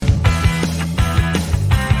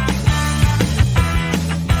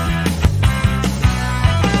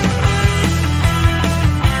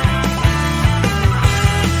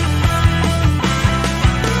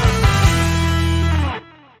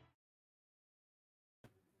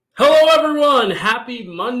Hello, everyone. Happy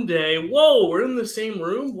Monday. Whoa, we're in the same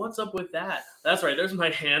room. What's up with that? That's right. There's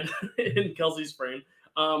my hand in Kelsey's frame.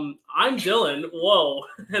 I'm Dylan. Whoa,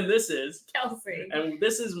 and this is Kelsey. And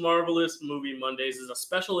this is Marvelous Movie Mondays. This is a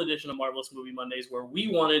special edition of Marvelous Movie Mondays where we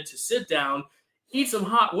wanted to sit down, eat some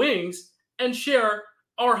hot wings, and share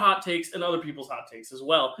our hot takes and other people's hot takes as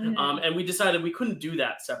well. Mm-hmm. And we decided we couldn't do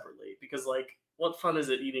that separately because, like, what fun is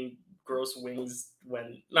it eating gross wings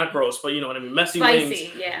when not gross, but you know what I mean, messy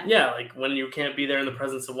Spicy, wings. Yeah, like when you can't be there in the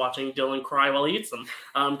presence of watching Dylan cry while he eats them.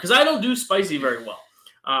 Because I don't do spicy very well.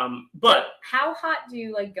 But how hot do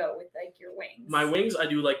you go with your wings? My wings, I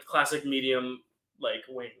do classic medium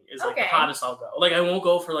wing is Okay. The hottest I'll go. I won't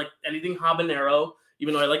go for anything habanero,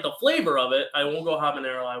 even though I like the flavor of it. I won't go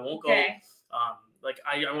habanero. I won't go.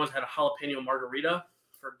 I once had a jalapeno margarita.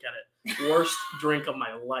 Forget it. Worst drink of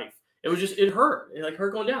my life. It hurt. It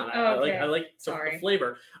hurt going down. Okay. I like the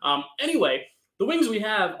flavor. Anyway, the wings we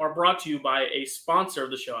have are brought to you by a sponsor of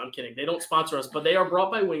the show. I'm kidding. They don't sponsor us, but they are brought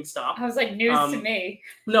by Wingstop. I was news to me.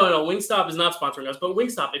 No, Wingstop is not sponsoring us. But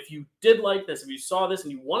Wingstop, if you did like this, if you saw this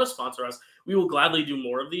and you want to sponsor us, we will gladly do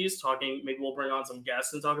more of these. Maybe we'll bring on some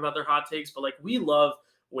guests and talk about their hot takes. But we love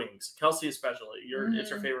wings. Kelsey especially. It's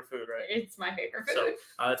your favorite food, right? It's my favorite food.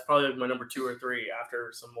 So it's probably my number 2 or 3 after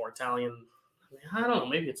some more Italian. I don't know.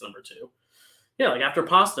 Maybe it's number 2. Yeah, after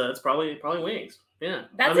pasta, it's probably wings. Yeah.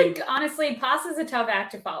 Honestly, pasta's a tough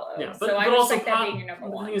act to follow. Yeah, but I respect that being your number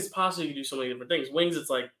one. The thing is, pasta, you can do so many different things. Wings, it's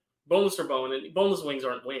boneless or bone, and boneless wings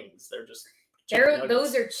aren't wings. They're just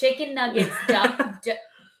those are chicken nuggets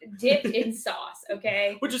dipped in sauce,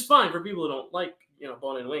 okay? Which is fine for people who don't like,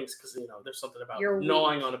 bone-in wings, because, there's something about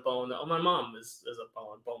gnawing on a bone. My mom is a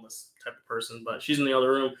boneless type of person, but she's in the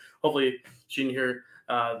other room. Hopefully she didn't hear.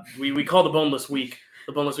 We call the boneless week.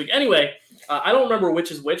 Anyway, I don't remember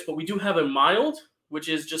which is which, but we do have a mild, which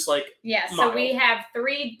is just yeah. Mild. So we have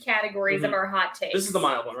 3 categories of our hot takes. This is the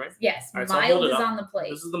mild one, right? Yes, right, mild is on the plate.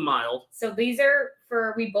 This is the mild. So these are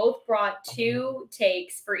we both brought 2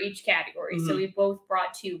 takes for each category. So we both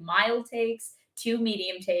brought 2 mild takes, 2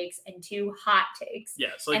 medium takes, and 2 hot takes. Yeah.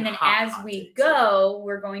 So and then as we go,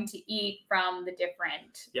 we're going to eat from the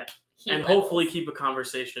different. Yeah. And hopefully keep a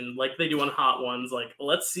conversation like they do on Hot Ones.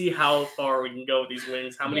 Let's see how far we can go with these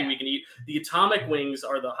wings, how many we can eat. The atomic wings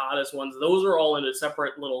are the hottest ones. Those are all in a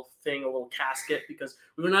separate little thing, a little casket, because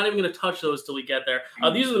we were not even going to touch those till we get there.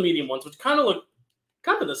 These are the medium ones, which kind of look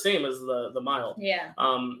the same as the mild. Yeah.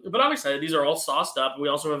 But I'm excited. These are all sauced up. We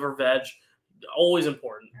also have our veg. Always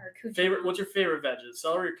important. What's your favorite veg?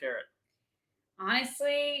 Celery or carrot?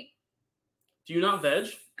 Honestly. Do you not veg?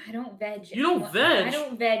 I don't veg. You don't veg? I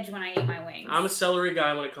don't veg when I eat my wings. I'm a celery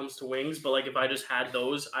guy when it comes to wings, but if I just had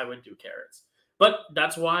those, I would do carrots. But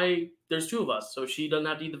that's why there's 2 of us. So she doesn't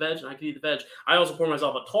have to eat the veg, and I can eat the veg. I also pour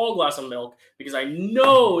myself a tall glass of milk because I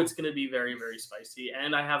know it's going to be very, very spicy.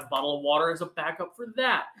 And I have a bottle of water as a backup for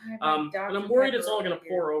that. And I'm worried it's all going to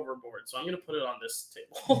pour overboard. So I'm going to put it on this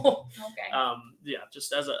table. Okay. Yeah,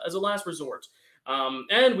 just as a last resort.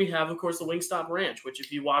 And we have, of course, the Wingstop Ranch, which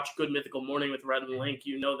if you watch Good Mythical Morning with Red and Link,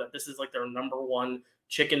 you know that this is their number 1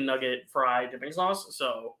 chicken nugget fried dipping sauce.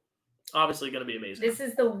 So obviously going to be amazing. This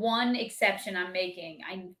is the one exception I'm making.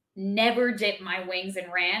 I never dip my wings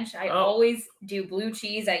in ranch. I always do blue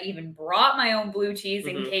cheese. I even brought my own blue cheese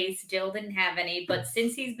in case Jill didn't have any. But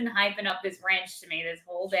since he's been hyping up this ranch to me this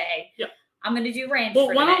whole day, I'm going to do ranch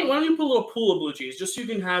for today. Why don't you put a little pool of blue cheese just so you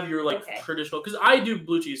can have your traditional, because I do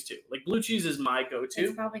blue cheese too. Blue cheese is my go-to.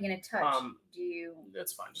 It's probably going to touch. Do you?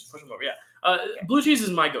 That's fine. Just push them over. Yeah. Blue cheese is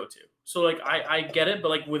my go-to. So I get it,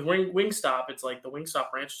 but with Wingstop, it's the Wingstop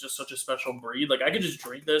Ranch is just such a special breed. I could just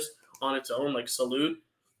drink this on its own, salute.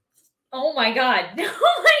 Oh my god!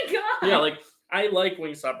 Oh my god! Yeah, I like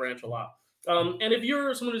Wingstop Ranch a lot. And if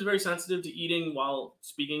you're someone who's very sensitive to eating while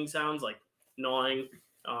speaking sounds, gnawing,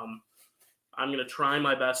 I'm gonna try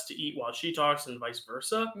my best to eat while she talks and vice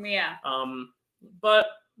versa. Yeah. But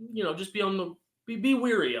just be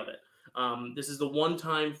weary of it. This is the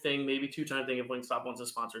one-time thing, maybe 2-time thing if Wingstop wants to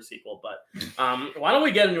sponsor a sequel. But why don't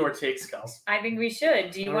we get into our takes, Kels? I think we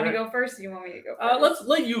should. Do you want to go first? Or do you want me to go first? Let's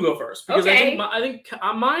let you go first because I think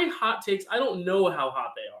my hot takes. I don't know how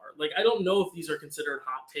hot they are. I don't know if these are considered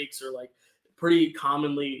hot takes or pretty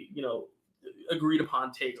commonly agreed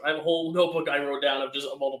upon takes. I have a whole notebook I wrote down of just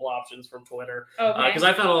multiple options from Twitter because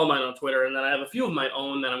I found all of mine on Twitter, and then I have a few of my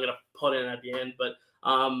own that I'm gonna put in at the end. But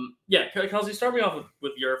Kelsey, start me off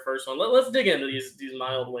with your first one. Let's dig into these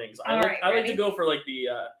mild wings. I like to go for the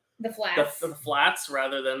flats, the flats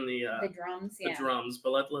rather than the drums. The drums.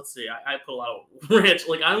 But let's see. I put a lot of ranch.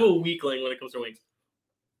 I'm a weakling when it comes to wings.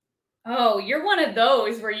 Oh, you're one of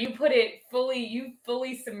those where you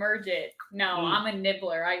fully submerge it. No, I'm a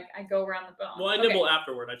nibbler. I go around the bone. Well, I nibble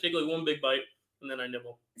afterward. I take like one big bite and then I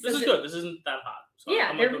nibble. This is good. This isn't that hot. So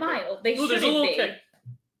yeah, they're mild. They there's a little kick.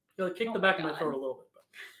 You like kick the back of my throat a little bit.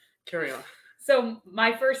 But carry on. So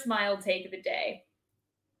my first mild take of the day.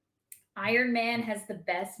 Iron Man has the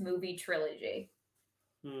best movie trilogy.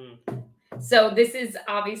 So this is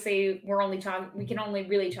obviously we can only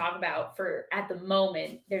really talk about for at the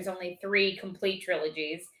moment. There's only 3 complete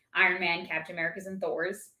trilogies: Iron Man, Captain America's, and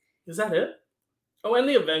Thor's. Is that it? Oh, and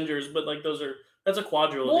the Avengers, but like that's a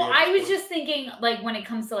quadrilogy. Well, I was just thinking like when it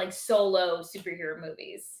comes to like solo superhero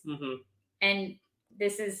movies, and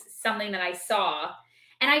this is something that I saw,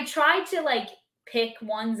 and I tried to like pick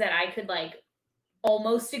ones that I could like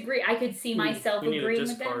almost agree. I could see myself agreeing with them. We need a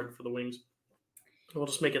discard for the wings. We'll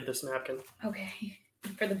just make it this napkin. Okay,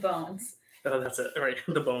 for the bones. That's it. All right,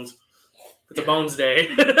 the bones. It's a Bones Day.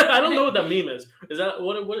 I don't know what that meme is. Is that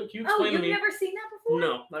what? Can you explain to me? Oh, you've never seen that before?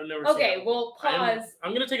 No, I've never seen it. Okay, well, pause.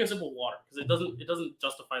 I'm gonna take a sip of water because it doesn't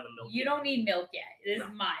justify the milk. You don't need milk yet. It is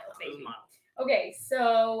mild, baby. It is mild. Okay,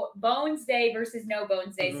 so Bones Day versus No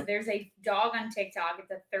Bones Day. So there's a dog on TikTok.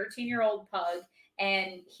 It's a 13-year-old pug,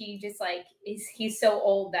 and he just like he's so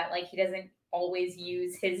old that like he doesn't always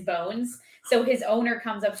use his bones. So his owner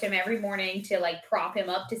comes up to him every morning to like prop him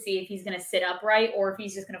up to see if he's going to sit upright or if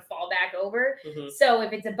he's just going to fall back over. So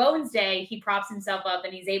if it's a Bones Day, he props himself up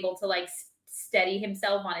and he's able to like steady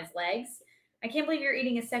himself on his legs. I can't believe you're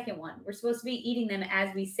eating a second one. We're supposed to be eating them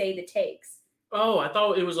as we say the takes. Oh, I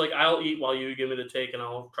thought it was like I'll eat while you give me the take and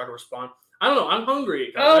I'll try to respond. I don't know. I'm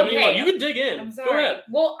hungry. Okay. I mean, you can dig in. I'm sorry. Go ahead.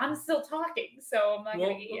 Well, I'm still talking, so I'm not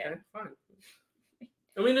going to eat yet. Okay, fine.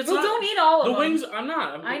 I mean, don't eat all of them. The wings, I'm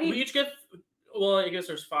not. We each get, well, I guess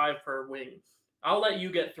there's 5 per wing. I'll let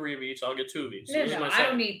you get 3 of each. I'll get 2 of each. So no, I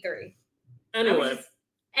don't need 3. Anyway,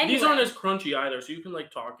 these aren't as crunchy either, so you can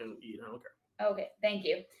like talk and eat. I don't care. Okay, thank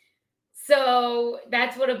you. So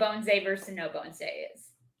that's what a Bones Day versus a No Bones Day is.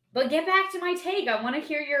 But get back to my take. I want to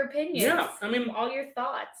hear your opinions. Yeah, I mean, all your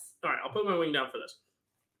thoughts. All right, I'll put my wing down for this.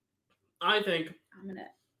 I think,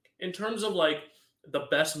 in terms of like the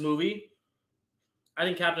best movie, I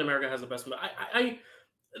think Captain America has the best movie.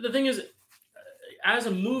 The thing is, as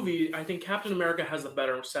a movie, I think Captain America has the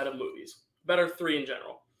better set of movies. Better 3 in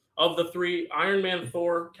general. Of the 3, Iron Man,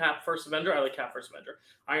 Thor, Cap, First Avenger, I like Cap, First Avenger.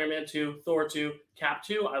 Iron Man 2, Thor 2, Cap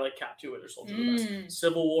 2, I like Cap 2, Winter Soldier the best.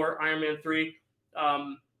 Civil War, Iron Man 3,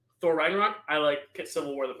 Thor Ragnarok, I like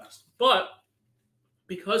Civil War the best. But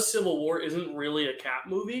because Civil War isn't really a Cap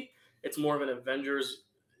movie, it's more of an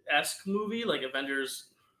Avengers-esque movie, like Avengers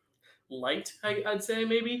light, I'd say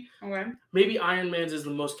maybe. Okay. Maybe Iron Man's is the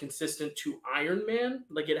most consistent to Iron Man.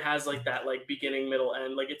 Like it has like that like beginning, middle,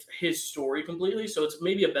 end. Like it's his story completely. So it's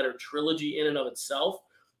maybe a better trilogy in and of itself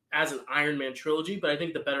as an Iron Man trilogy. But I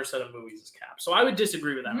think the better set of movies is Cap. So I would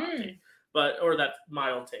disagree with that hot take, or that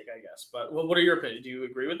mild take, I guess. But what are your opinions? Do you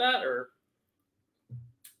agree with that or?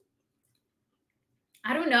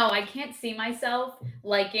 I don't know. I can't see myself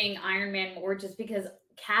liking Iron Man more just because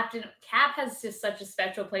Cap has just such a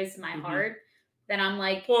special place in my heart that I'm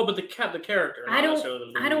like. Well, but the character. I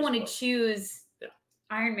don't want to choose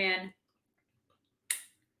Iron Man.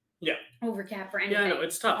 Yeah. Over Cap for anything. Yeah, I know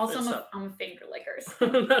it's tough. Also, tough. I'm a finger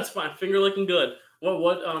lickers. That's fine. Finger licking good.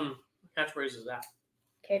 What catchphrase is that?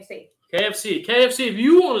 KFC. If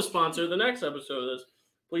you want to sponsor the next episode of this,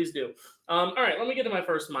 please do. All right, let me get to my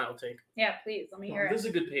first mild take. Yeah, please. Let me hear it. This is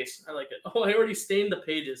a good pace. I like it. Oh, I already stained the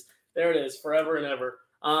pages. There it is, forever and ever.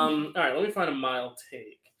 All right, let me find a mild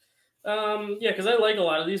take. Yeah, because I like a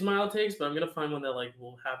lot of these mild takes, but I'm gonna find one that like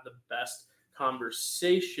will have the best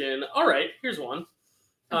conversation. All right, here's one.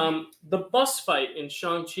 The bus fight in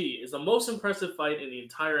Shang-Chi is the most impressive fight in the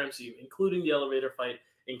entire MCU, including the elevator fight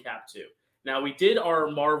in Cap 2. Now, we did our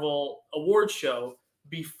Marvel Awards show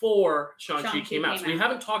before Shang-Chi came out. So we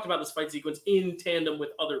haven't talked about this fight sequence in tandem with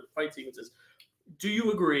other fight sequences. Do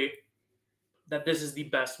you agree that this is the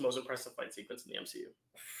best, most impressive fight sequence in the MCU?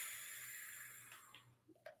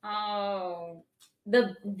 Oh,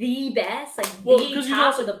 the best, like the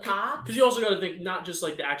top of the pop. Because you also got to think not just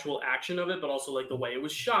like the actual action of it, but also like the way it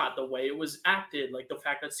was shot, the way it was acted, like the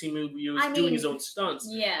fact that Simu was doing his own stunts,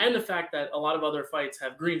 and the fact that a lot of other fights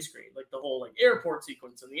have green screen, like the whole like airport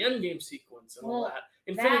sequence and the Endgame sequence and all that.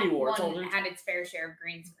 Infinity War one had its fair share of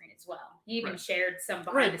green screen as well. He even shared some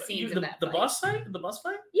behind the scenes of that. The bus fight? The bus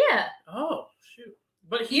fight? Yeah. Oh shoot.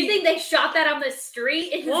 But you think they shot that on the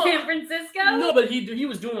street in San Francisco? No, but he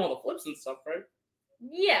was doing all the flips and stuff, right?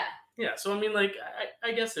 Yeah. Yeah, so I mean, like,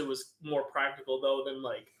 I guess it was more practical though than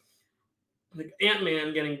like like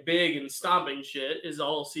Ant-Man getting big and stomping shit is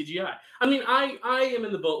all CGI. I mean, I am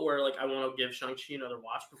in the boat where like I want to give Shang-Chi another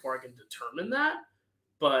watch before I can determine that.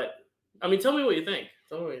 But I mean, tell me what you think.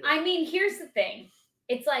 I mean, here's the thing.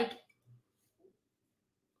 It's like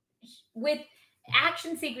with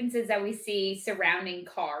action sequences that we see surrounding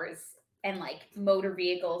cars and like motor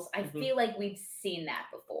vehicles, I feel like we've seen that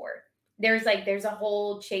before. There's a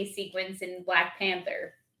whole chase sequence in Black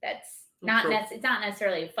Panther that's it's not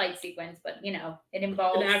necessarily a fight sequence, but you know, it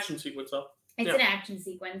involves an action sequence though. It's an action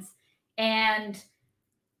sequence. And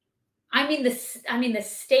I mean the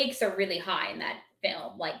stakes are really high in that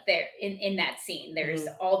film. Like there in that scene, there's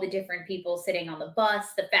all the different people sitting on the bus,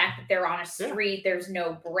 the fact that they're on a street, there's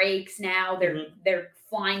no brakes now, they're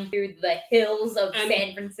flying through the hills of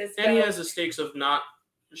San Francisco. And he has the stakes of not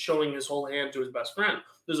showing his whole hand to his best friend.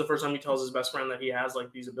 This is the first time he tells his best friend that he has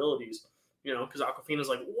like these abilities, you know, because Awkwafina's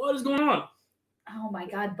like, what is going on? Oh my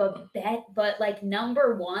god, but like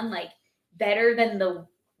number one, like better than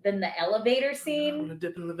the elevator scene. I'm gonna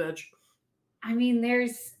dip in the veg. I mean,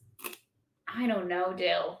 I don't know,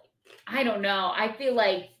 Dill. I don't know. I feel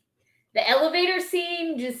like the elevator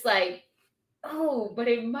scene just like, oh, but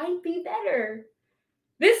it might be better.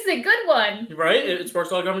 This is a good one. Right? It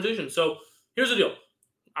sparks a lot of conversation. So here's the deal.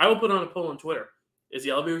 I will put on a poll on Twitter. Is the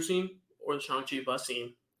elevator scene or the Shang-Chi bus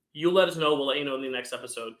scene? You let us know. We'll let you know in the next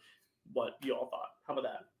episode what you all thought. How about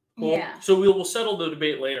that? Cool. Yeah. So we'll settle the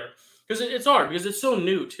debate later. Because it's hard. Because it's so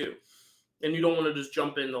new, too. And you don't want to just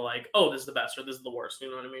jump into like, oh, this is the best or this is the worst. You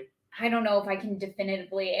know what I mean? I don't know if I can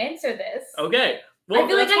definitively answer this. Okay. Well, I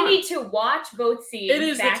feel like I need to watch both scenes. It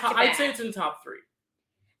is back to back. I'd say it's in top 3.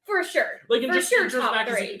 For sure. Like for sure, top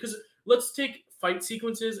 3. Because let's take fight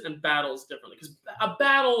sequences and battles differently. Because a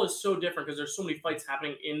battle is so different because there's so many fights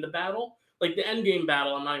happening in the battle. Like the endgame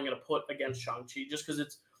battle, I'm not even going to put against Shang-Chi just because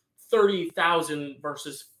it's 30,000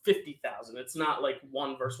 versus 50,000. It's not like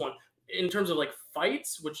 1 versus 1. In terms of like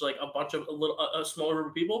fights, which like a smaller group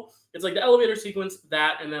of people, it's like the elevator sequence,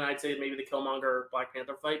 that, and then I'd say maybe the Killmonger Black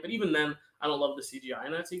Panther fight. But even then, I don't love the CGI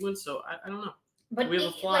in that sequence, so I don't know. But we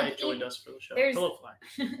have a fly joined us for the show. Hello, fly.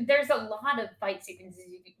 There's a lot of fight sequences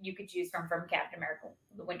you could choose from Captain America,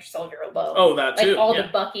 the Winter Soldier alone. Oh, that too. Like all the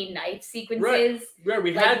Bucky knife sequences. Right.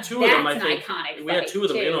 We had 2 of them. I think iconic. We had 2 of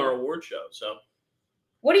them in our award show. So.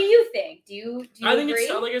 What do you think? Do you I think agree?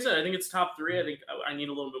 It's like I said. I think it's top 3. I think I need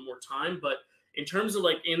a little bit more time, but in terms of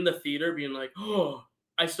like in the theater being like, oh,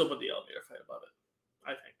 I still put the elevator fight above it.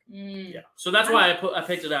 I think, yeah. So that's why I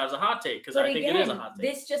picked it out as a hot take because I think it is a hot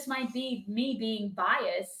take. This just might be me being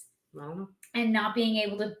biased. I don't know. And not being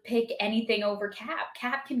able to pick anything over Cap.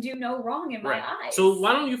 Cap can do no wrong in my eyes. So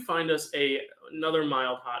why don't you find us another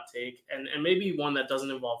mild hot take and maybe one that doesn't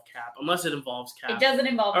involve Cap, unless it involves Cap. It doesn't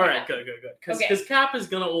involve Cap. All right, good. Because Cap is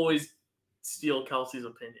going to always steal Kelsey's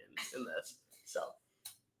opinion in this. So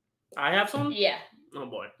I have some? Yeah. Oh,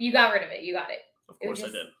 boy. You got rid of it. You got it. Of course I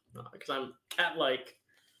did. Because I'm cat-like.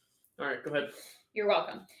 All right, go ahead. You're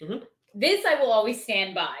welcome. Mm-hmm. This I will always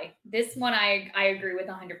stand by. This one I agree with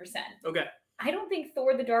 100%. Okay. I don't think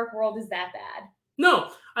Thor: The Dark World is that bad.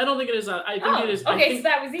 No, I don't think it is. I think it is. Okay, so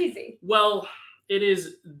that was easy. Well, it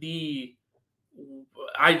is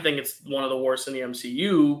I think it's one of the worst in the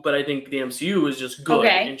MCU, but I think the MCU is just good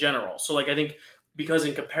in general. So, like, I think because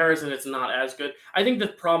in comparison, it's not as good. I think the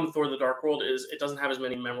problem with Thor: The Dark World is it doesn't have as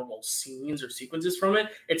many memorable scenes or sequences from it.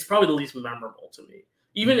 It's probably the least memorable to me.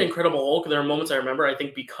 Even Incredible Hulk, there are moments I remember, I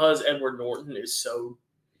think because Edward Norton is so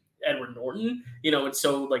Edward Norton, you know, it's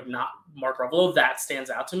so, like, not Mark Ruffalo, that stands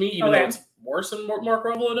out to me, even though it's worse than Mark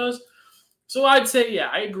Ruffalo does. So I'd say, yeah,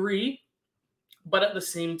 I agree. But at the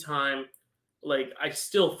same time, like, I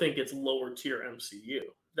still think it's lower tier MCU.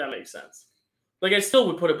 That makes sense. Like, I still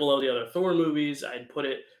would put it below the other Thor movies. I'd put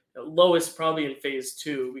it lowest probably in Phase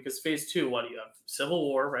 2, because Phase 2, what do you have? Civil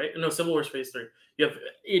War, right? No, Civil War is Phase 3. You have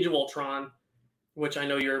Age of Ultron, which I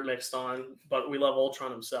know you're mixed on, but we love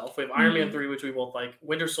Ultron himself. We have Iron Man 3, which we both like,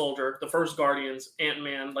 Winter Soldier, the first Guardians,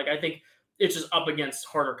 Ant-Man. Like, I think it's just up against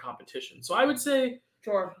harder competition. So I would say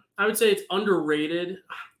it's underrated.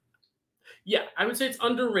 Yeah, I would say it's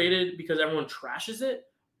underrated because everyone trashes it,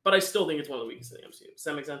 but I still think it's one of the weakest in the MCU. Does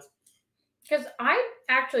that make sense? Because I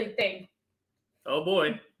actually think. Oh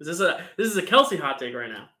boy, this is a Kelsey hot take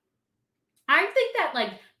right now. I think that,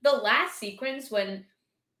 like, the last sequence when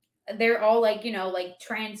they're all, like, you know, like,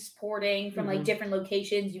 transporting from like different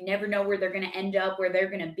locations, you never know where they're going to end up, where they're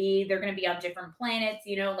going to be. They're going to be on different planets,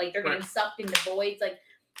 you know, like, they're getting sucked into voids. Like,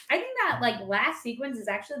 I think that, like, last sequence is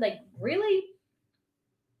actually, like, really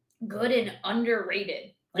good and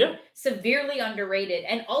underrated. Severely underrated.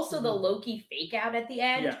 And also the Loki fake out at the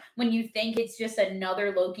end when you think it's just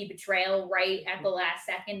another Loki betrayal right at the last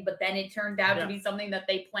second, but then it turned out to be something that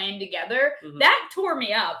they planned together. That tore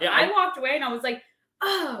me up. I walked away and I was like,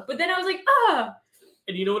 but then I was like,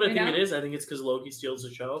 And you know what I think it is? I think it's because Loki steals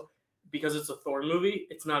the show. Because it's a Thor movie,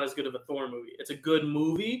 it's not as good of a Thor movie. It's a good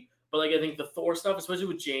movie, but like I think the Thor stuff, especially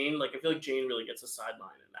with Jane, like I feel like Jane really gets a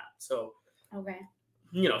sideline in that. So,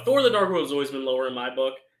 Thor: The Dark World has always been lower in my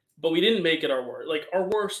book, but we didn't make it our worst. Like our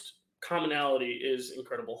worst commonality is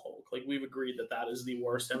Incredible Hulk. Like we've agreed that is the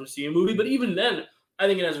worst MCU movie, but even then, I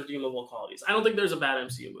think it has redeemable qualities. I don't think there's a bad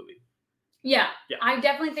MCU movie. Yeah, I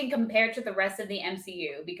definitely think compared to the rest of the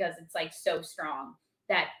MCU, because it's like so strong,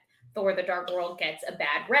 that Thor: The Dark World gets a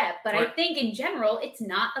bad rep, but I think in general it's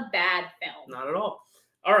not a bad film. Not at all.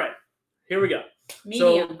 All right, here we go.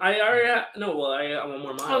 Medium. So I already I got one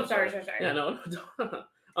more mile. Oh, sorry. Yeah, no.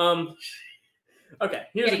 Okay,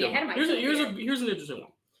 here's a good one. Here's an interesting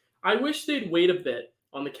one. I wish they'd wait a bit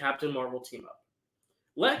on the Captain Marvel team up.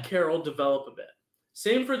 Let Carol develop a bit.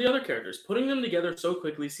 Same for the other characters. Putting them together so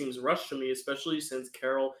quickly seems rushed to me, especially since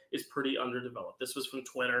Carol is pretty underdeveloped. This was from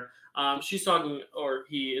Twitter. He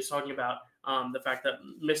is talking about the fact that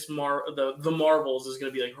the Marvels is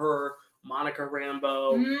going to be like her, Monica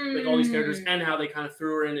Rambeau, like all these characters, and how they kind of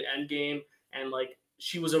threw her into Endgame, and like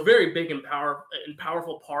she was a very big and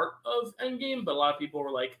powerful part of Endgame, but a lot of people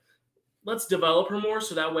were like, let's develop her more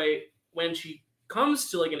so that way when she comes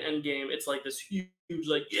to like an Endgame, it's like this huge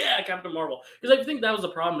like, Captain Marvel. Because I think that was the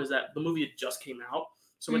problem, is that the movie had just came out.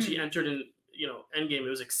 So when she entered in, Endgame, it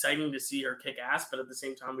was exciting to see her kick ass, but at the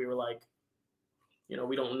same time we were like,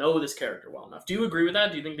 we don't know this character well enough. Do you agree with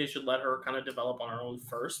that? Do you think they should let her kind of develop on her own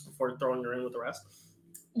first before throwing her in with the rest?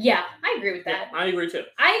 Yeah, I agree with that. Yeah, I agree too.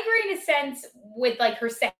 I agree in a sense with like her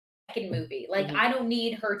second movie. Like I don't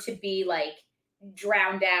need her to be like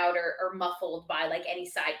drowned out or muffled by like any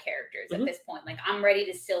side characters at this point. Like I'm ready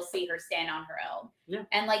to still see her stand on her own. Yeah.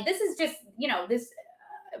 And like this is just, this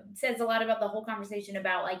says a lot about the whole conversation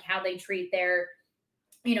about like how they treat their,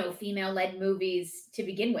 female-led movies to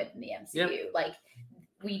begin with in the MCU. Yeah. Like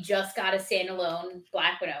we just got a standalone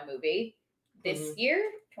Black Widow movie this year,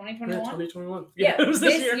 2021. Yeah, 2021. Yeah, it was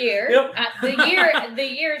this year. Yep. The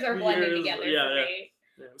years are blending together for me. Yeah, it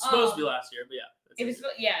was supposed to be last year, but yeah.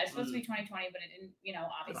 It's supposed to be 2020, but it didn't,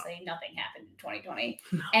 obviously nothing happened in 2020.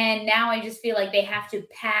 No. And now I just feel like they have to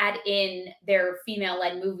pad in their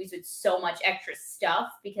female-led movies with so much extra stuff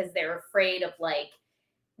because they're afraid of like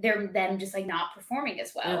them just like not performing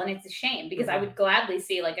as well. Yeah. And it's a shame because I would gladly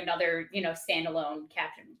see like another, standalone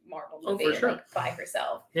Captain Marvel movie like by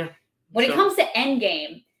herself. Yeah. When it comes to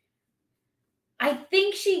Endgame, I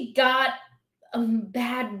think she got a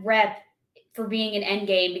bad rep for being an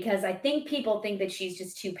Endgame because I think people think that she's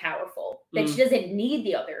just too powerful, that she doesn't need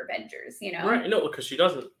the other Avengers, Right, no, because she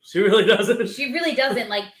doesn't. She really doesn't. She really doesn't.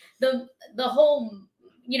 Like the whole,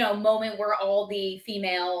 moment where all the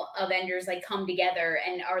female Avengers like come together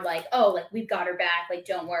and are like, oh, like we've got her back, like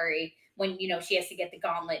don't worry. When, she has to get the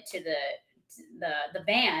gauntlet to the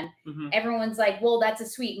van, everyone's like, well, that's a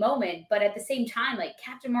sweet moment, but at the same time, like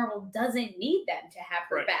Captain Marvel doesn't need them to have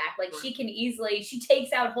her back. Like she can she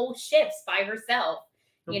takes out whole ships by herself,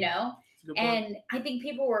 and I think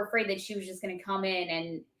people were afraid that she was just going to come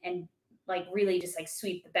in and like really just like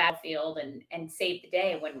sweep the battlefield and save the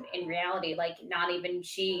day, when in reality, like not even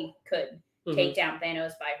she could take down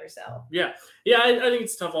Thanos by herself. Yeah, I think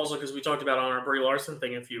it's tough also because we talked about on our Brie Larson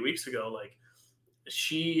thing a few weeks ago, like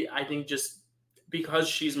she, I think just because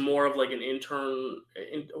she's more of like an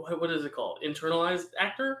what is it called? Internalized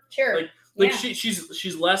actor? Sure. Like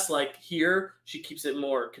she's less like here. She keeps it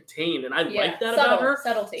more contained, and I like that about her.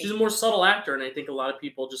 Subtlety. She's a more subtle actor, and I think a lot of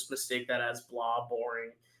people just mistake that as blah,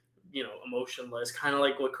 boring, emotionless, kind of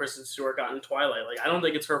like what Kristen Stewart got in Twilight. Like I don't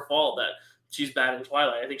think it's her fault that she's bad in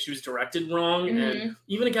Twilight. I think she was directed wrong, and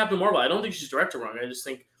even in Captain Marvel, I don't think she's directed wrong. I just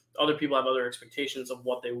think other people have other expectations of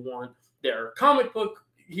what they want their comic book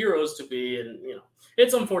heroes to be, and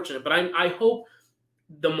it's unfortunate, but I hope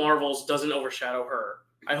the Marvels doesn't overshadow her.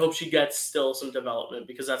 I hope she gets still some development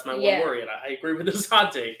because that's my one worry, and I agree with this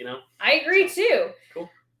hot take. I agree too. Cool.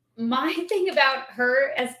 My thing about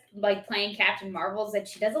her as like playing Captain Marvel is that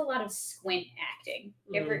she does a lot of squint acting.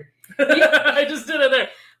 I just did it there.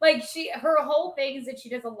 Like her whole thing is that she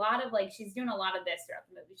does a lot of like she's doing a lot of this throughout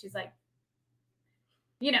the movie. She's like,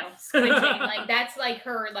 squinting. Like that's like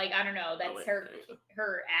her, like I don't know, that's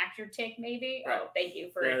her actor tick maybe. Right. Oh, thank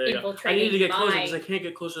you for infiltrating. I need to get closer because I can't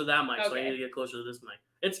get closer to that mic, so I need to get closer to this mic.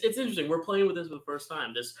 It's interesting. We're playing with this for the first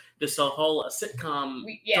time. This whole sitcom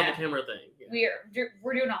double camera thing. Yeah.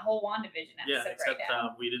 We're doing a whole WandaVision episode except right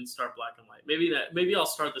now. We didn't start Black and White. Maybe I'll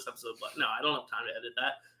start this episode, but no, I don't have time to edit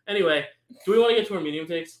that. Anyway, do we want to get to our medium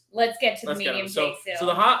takes? Let's get to the medium takes. So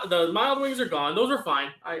the mild wings are gone. Those are fine.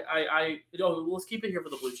 Let's keep it here for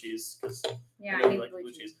the blue cheese. Yeah, I like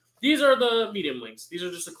blue cheese. These are the medium wings. These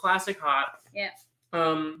are just a classic hot. Yeah.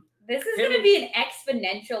 This is going to be an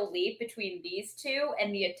exponential leap between these two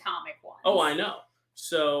and the atomic ones. Oh, I know.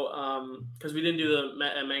 So, because we didn't do the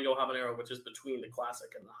mango habanero, which is between the classic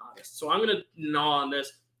and the hottest. So I'm going to gnaw on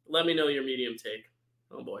this. Let me know your medium take.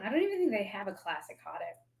 Oh, boy. I don't even think they have a classic hot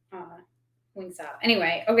at Wingstop.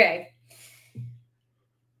 Anyway, okay.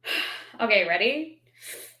 Okay, ready?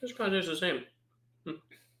 This kind of tastes the same.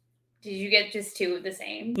 Did you get just two of the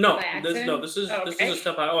same? No, this is a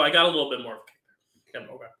step high. Oh, I got a little bit more. Yeah,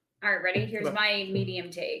 okay. All right, ready? Here's my medium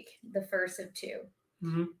take. The first of two.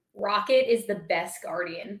 Mm-hmm. Rocket is the best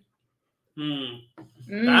Guardian.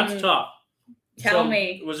 That's tough. Tell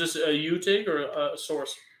me. Was this a you take or a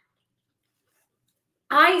source?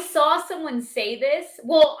 I saw someone say this.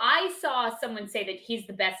 Well, I saw someone say that he's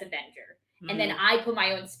the best Avenger. And then I put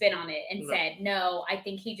my own spin on it and said, no, I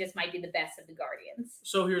think he just might be the best of the Guardians.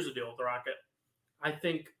 So here's the deal with the Rocket. I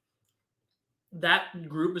think that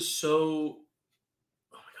group is so...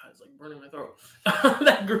 Oh my God, it's like burning my throat.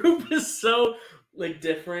 That group is so like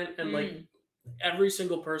different and like every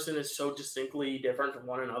single person is so distinctly different from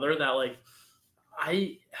one another that like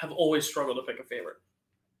I have always struggled to pick a favorite.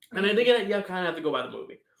 And I think you kind of have to go by the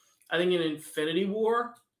movie. I think in Infinity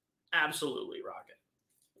War, absolutely Rocket.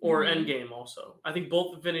 Or Endgame also. I think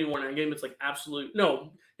both Infinity War and Endgame, it's like absolute...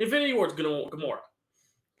 No, Infinity War is Gamora.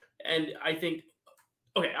 And I think...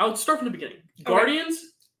 Okay, I'll start from the beginning. Okay. Guardians,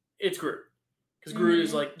 it's Groot. Because Groot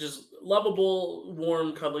is like just lovable,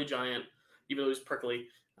 warm, cuddly giant. Even though he's prickly.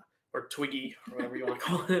 Or twiggy, or whatever you want to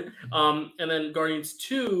call it. And then Guardians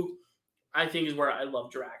 2... I think is where I love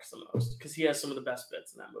Drax the most because he has some of the best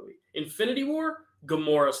bits in that movie. Infinity War,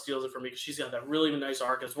 Gamora steals it for me because she's got that really nice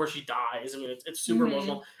arc. It's where she dies. I mean, it's super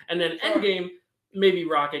emotional. And then Endgame, maybe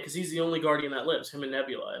Rocket because he's the only Guardian that lives, him and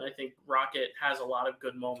Nebula. And I think Rocket has a lot of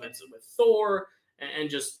good moments with Thor and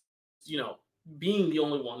just, being the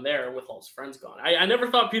only one there with all his friends gone. I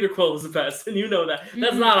never thought Peter Quill was the best, and you know that.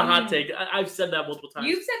 That's not a hot take. I've said that multiple times.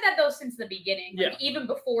 You've said that, though, since the beginning. Like, even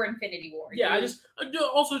before Infinity War. Yeah,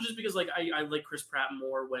 also just because, like, I like Chris Pratt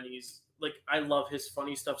more when he's, like, I love his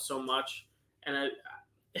funny stuff so much, and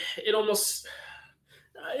it almost...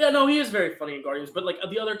 he is very funny in Guardians, but, like,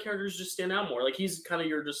 the other characters just stand out more. Like, he's kind of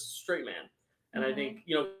your just straight man. And I think,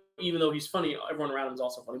 even though he's funny, everyone around him is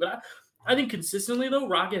also funny. But I think consistently, though,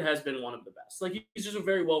 Rocket has been one of the best. Like, he's just a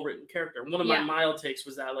very well-written character. One of my mild takes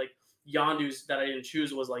was that, like, Yondu's, that I didn't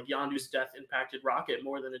choose, was, like, Yondu's death impacted Rocket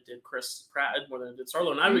more than it did Chris Pratt, more than it did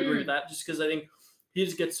Star-Lord. And I would agree with that, just because I think he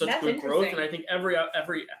just gets such good growth. And I think every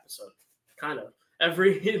episode,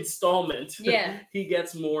 every installment, he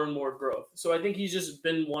gets more and more growth. So I think he's just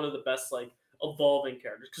been one of the best, like, evolving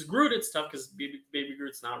characters. Because Groot, it's tough because Baby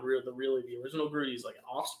Groot's not really the original Groot. He's like an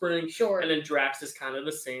offspring. Sure. And then Drax is kind of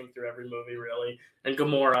the same through every movie, really. And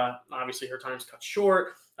Gamora, obviously, her time's cut short.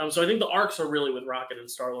 So I think the arcs are really with Rocket and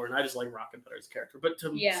Star-Lord, and I just like Rocket better as a character. But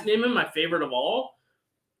to name him my favorite of all,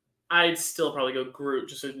 I'd still probably go Groot,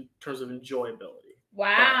 just in terms of enjoyability.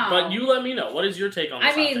 Wow. But you let me know. What is your take on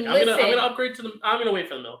this? Listen, I'm gonna upgrade to I'm gonna wait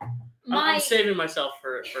for the milk. I'm saving myself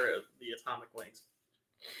for the atomic wings.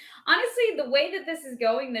 Honestly, the way that this is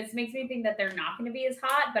going, this makes me think that they're not going to be as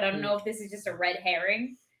hot, but I don't know if this is just a red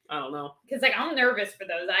herring. I don't know. Because, like, I'm nervous for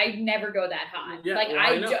those. I never go that hot. Yeah, like,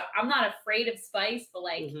 I'm not afraid of spice, but,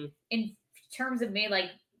 like, in terms of me,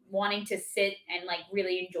 like, wanting to sit and, like,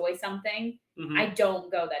 really enjoy something, I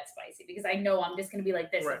don't go that spicy because I know I'm just going to be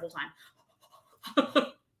like this the whole time.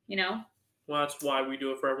 Well, that's why we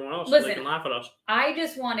do it for everyone else. Listen, so they can laugh at us. I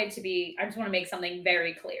just want to make something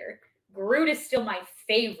very clear. Groot is still my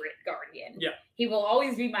favorite Guardian. Yeah. He will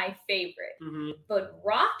always be my favorite. But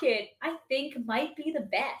Rocket, I think, might be the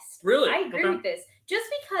best. Really? I agree with this. Just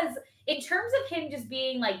because, in terms of him just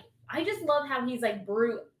being, like, I just love how he's, like,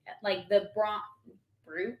 Brute, like,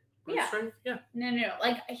 Brute? Yeah. Strength? Yeah. No.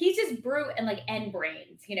 Like, he's just brute and, like, end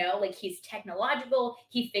brains, Like, he's technological.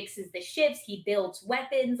 He fixes the ships. He builds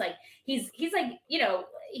weapons. Like, he's like,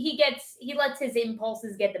 he lets his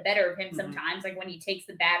impulses get the better of him sometimes, like when he takes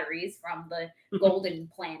the batteries from the Golden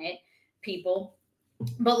Planet people.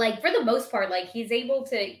 But, like, for the most part, like, he's able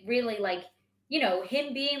to really, like,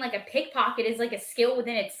 him being, like, a pickpocket is, like, a skill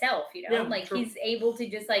within itself, Yeah, like, true. he's able to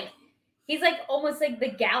just, like, he's, like, almost like the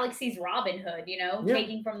galaxy's Robin Hood,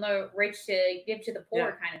 taking from the rich to give to the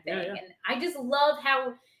poor kind of thing. Yeah. And I just love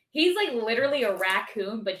how he's, like, literally a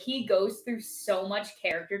raccoon, but he goes through so much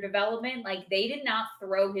character development. Like, they did not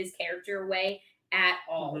throw his character away at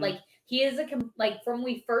all. Like, he is like from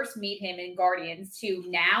we first meet him in Guardians to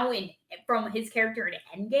now from his character in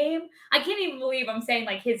Endgame. I can't even believe I'm saying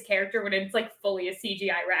like his character when it's like fully a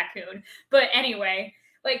CGI raccoon. But anyway,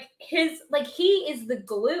 like he is the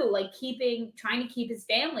glue, like trying to keep his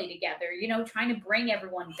family together, trying to bring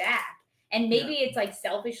everyone back. And maybe it's like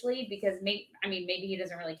selfishly because maybe he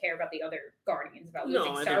doesn't really care about the other Guardians, about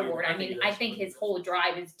losing Star-Lord. I think his whole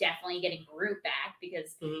drive is definitely getting Groot back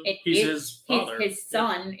because he's his father, his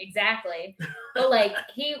son, exactly. But like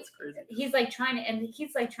he's like trying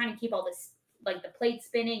to keep all this like the plate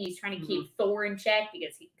spinning. He's trying to keep Thor in check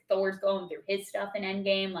because Thor's going through his stuff in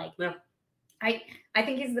Endgame. Like I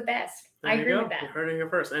think he's the best. I agree with that. You heard it here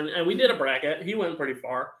first, and we did a bracket. He went pretty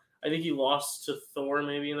far. I think he lost to Thor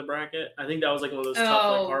maybe in the bracket. I think that was like one of those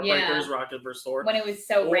tough like heartbreakers, Rocket versus Thor. When it was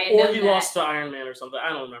so random. Or he lost to Iron Man or something. I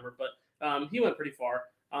don't remember, but he went pretty far.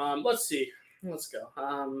 Let's see. Let's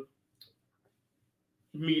go.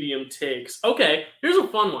 Medium takes. Okay, here's a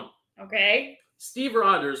fun one. Okay. Steve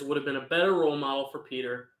Rogers would have been a better role model for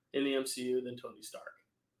Peter in the MCU than Tony Stark.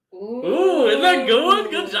 Ooh, isn't that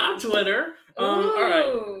good? Good job, Twitter. All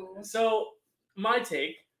right. So my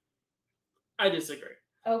take, I disagree.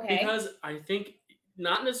 Okay. Because I think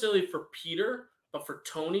not necessarily for Peter, but for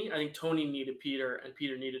Tony, I think Tony needed Peter and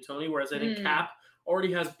Peter needed Tony. Whereas I think Cap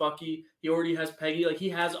already has Bucky, he already has Peggy, like he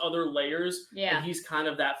has other layers, and he's kind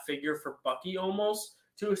of that figure for Bucky almost,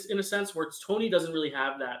 in a sense, where Tony doesn't really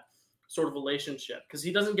have that sort of relationship because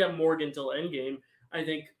he doesn't get Morgan till Endgame. I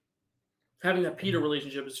think having that Peter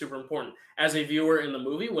relationship is super important. As a viewer in the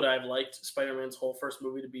movie, would I have liked Spider-Man's whole first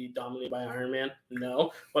movie to be dominated by Iron Man?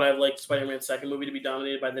 No. Would I have liked Spider-Man's second movie to be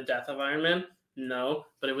dominated by the death of Iron Man? No.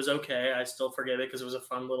 But it was okay. I still forgive it because it was a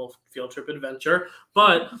fun little field trip adventure.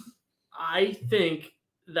 But I think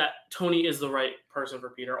that Tony is the right person for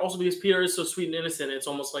Peter. Also because Peter is so sweet and innocent, it's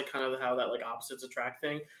almost like kind of how that like opposites attract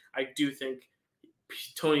thing. I do think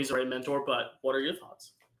Tony's the right mentor, but what are your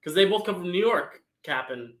thoughts? Because they both come from New York.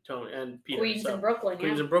 Cap and Tony and Peter. Queens and Brooklyn.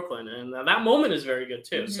 Queens and Brooklyn. And that moment is very good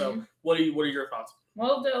too. So what are your thoughts?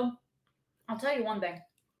 Well, I'll tell you one thing.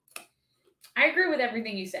 I agree with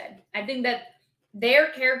everything you said. I think that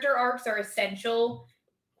their character arcs are essential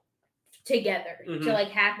together to like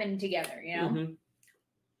happen together,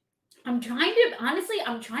 I'm trying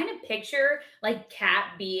to picture like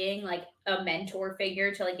Cap being like a mentor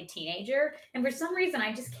figure to like a teenager, and for some reason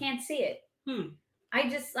I just can't see it. I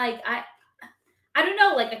just like I don't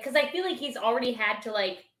know, like, because I feel like he's already had to,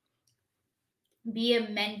 like, be a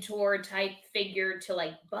mentor type figure to,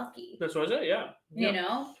 like, Bucky. That's what I said, yeah. You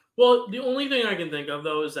know? Well, the only thing I can think of,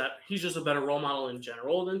 though, is that he's just a better role model in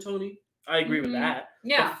general than Tony. I agree with that.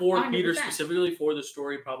 Yeah, but for 100%. Peter specifically, for the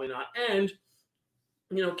story, probably not. And,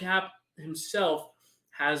 Cap himself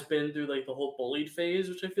has been through, like, the whole bullied phase,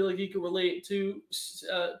 which I feel like he could relate to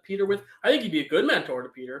Peter with. I think he'd be a good mentor to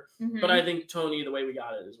Peter, but I think Tony, the way we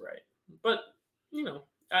got it, is right. But...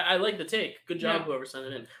 I like the take. Good job, whoever sent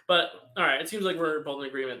it in. But, all right, it seems like we're both in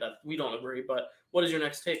agreement that we don't agree. But what is your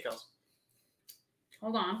next take, Kels?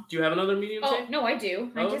 Hold on. Do you have another medium take? No, I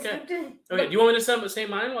do. I just have to... Okay, do you want me to say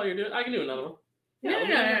mine while you're doing it? I can do another one. No.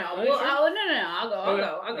 I'll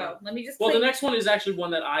go. Let me just... Well, the next one is actually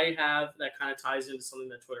one that I have that kind of ties into something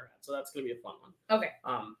that Twitter had. So that's going to be a fun one. Okay.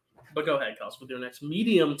 But go ahead, Kels, with your next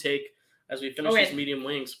medium take as we finish these medium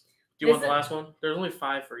wings. Do you want the last one? There's only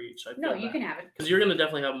 5 for each. No, you can have it. Because you're going to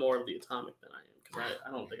definitely have more of the atomic than I am. Because I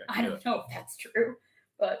don't think I can do it. I don't know if that's true.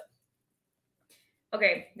 But,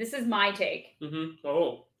 okay, this is my take.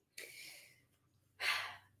 Oh.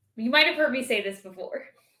 You might have heard me say this before.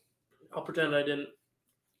 I'll pretend I didn't.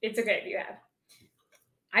 It's okay if you have.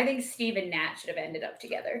 I think Steve and Nat should have ended up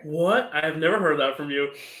together. What? I have never heard that from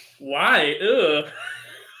you. Why? Ugh.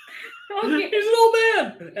 Okay. He's an old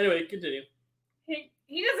man. Anyway, continue.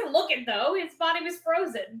 He doesn't look it, though. His body was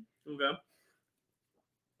frozen.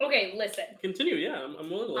 Okay, listen. Continue, yeah. I'm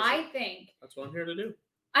willing to listen. I think... That's what I'm here to do.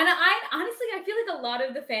 And I feel like a lot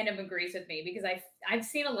of the fandom agrees with me because I've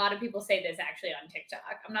seen a lot of people say this actually on TikTok.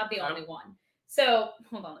 I'm not the only one. So,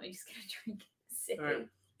 hold on. Let me just get a drink. All right.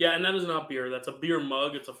 Yeah, and that is not beer. That's a beer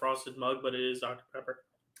mug. It's a frosted mug, but it is Dr. Pepper.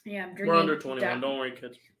 Yeah, I'm drinking... We're under 21. Don't worry,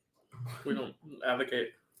 kids. We don't advocate.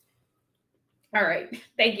 All right.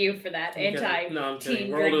 Thank you for that. No, I'm kidding.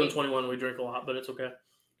 We're older than 21. We drink a lot, but it's okay.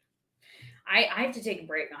 I have to take a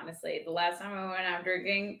break, honestly. The last time I went out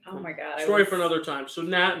drinking, oh my God. Story for another time. So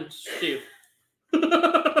Nat and Steve.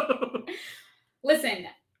 Listen,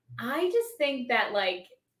 I just think that, like,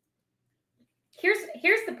 here's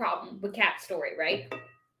the problem with Cap's story, right?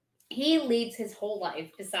 he leads his whole life,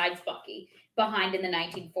 besides Bucky, behind in the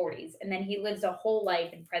 1940s, and then he lives a whole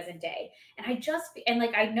life in present day. And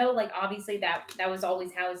I know, like, obviously that was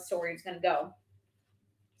always how his story was going to go.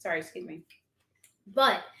 Sorry, excuse me.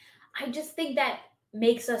 But I just think that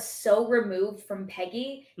makes us so removed from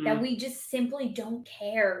Peggy that we just simply don't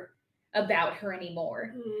care about her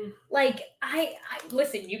anymore. Like, I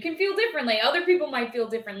listen, you can feel differently. Other people might feel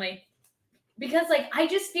differently. Because, like, I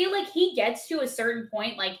just feel like he gets to a certain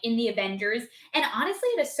point, like, in the Avengers, and honestly,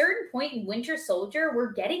 at a certain point in Winter Soldier,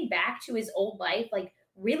 we're getting back to his old life, like,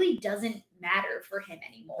 really doesn't matter for him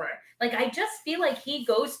anymore. Right. Like, I just feel like he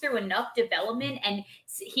goes through enough development and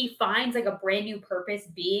he finds, like, a brand new purpose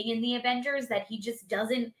being in the Avengers that he just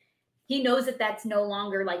doesn't, he knows that that's no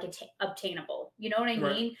longer, like, obtainable. You know what I mean?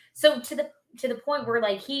 Right. So to the point where,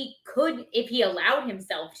 like, he could, if he allowed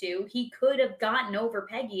himself to, he could have gotten over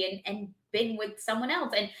Peggy and been with someone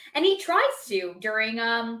else, and he tries to during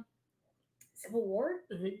Civil War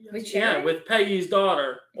with Sharon? With Peggy's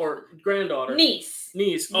daughter or granddaughter, niece.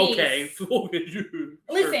 Okay.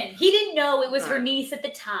 Listen, he didn't know it was her niece at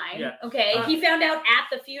the time. Yeah. Okay, he found out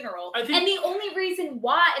at the funeral, and the only reason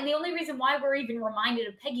why we're even reminded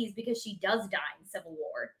of Peggy is because she does die in Civil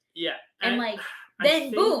War. Yeah, and like.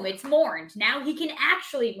 Then boom, it's mourned. Now he can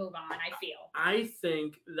actually move on, I feel. I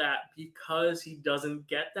think that because he doesn't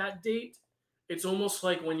get that date, it's almost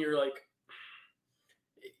like when you're like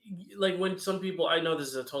when some people, I know this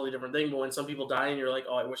is a totally different thing, but when some people die and you're like,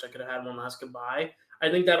 oh, I wish I could have had one last goodbye,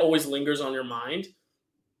 I think that always lingers on your mind.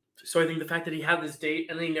 So I think the fact that he had this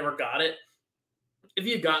date and then he never got it, if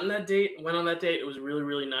he had gotten that date, went on that date, it was really,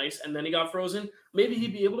 really nice, and then he got frozen, maybe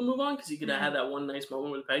he'd be able to move on because he could have had that one nice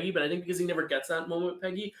moment with Peggy. But I think because he never gets that moment with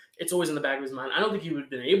Peggy, it's always in the back of his mind. I don't think he would have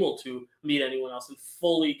been able to meet anyone else and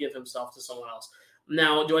fully give himself to someone else.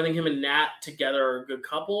 Now, do I think him and Nat together are a good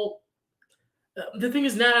couple? The thing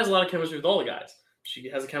is, Nat has a lot of chemistry with all the guys. She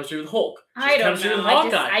has a chemistry with Hulk. I don't know. With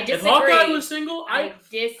Hawkeye. I disagree. If Hawkeye was single, I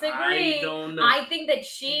disagree. I don't know. I think that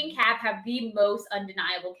she and Cap have the most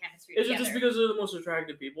undeniable chemistry together. Is it just because they're the most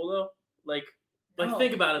attractive people, though? Like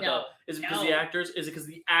think about it, though. Is it because the actors? Is it because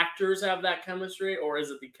the actors have that chemistry, or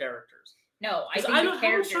is it the characters? No, I think the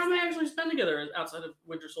characters. How much time they actually spend together outside of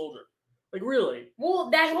Winter Soldier? Like, really?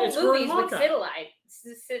 Well, that whole movie is what civilizes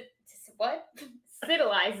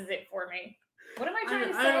it for me. What am I trying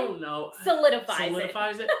to say? I don't know.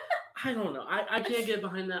 Solidifies it. I don't know. I can't get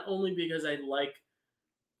behind that only because I like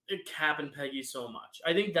Cap and Peggy so much.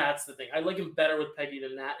 I think that's the thing. I like him better with Peggy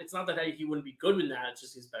than Nat. It's not that he wouldn't be good with Nat. It's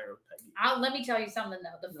just he's better with Peggy. Let me tell you something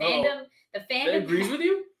though. The fandom agrees with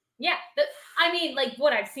you. Yeah, I mean, like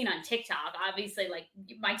what I've seen on TikTok. Obviously, like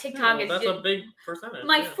my TikTok is that's a big percentage.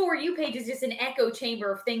 My For You page is just an echo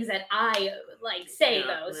chamber of things that I say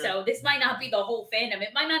though. Yeah. So this might not be the whole fandom.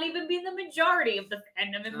 It might not even be the majority of the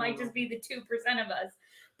fandom. It might just be the 2% of us.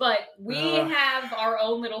 But we have our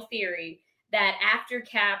own little theory that after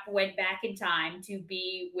Cap went back in time to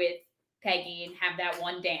be with Peggy and have that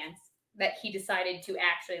one dance, that he decided to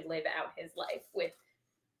actually live out his life with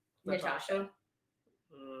Natasha.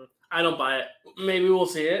 I don't buy it. Maybe we'll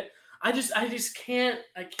see it. I just can't.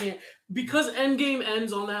 I can't, because Endgame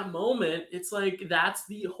ends on that moment. It's like that's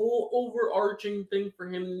the whole overarching thing for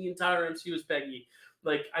him in the entire MCU is Peggy.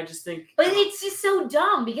 Like, I just think, but it's just so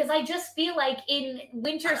dumb because I just feel like in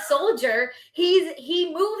Winter Soldier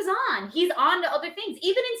he moves on. He's on to other things.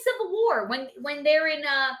 Even in Civil War, when they're in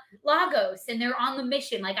Lagos and they're on the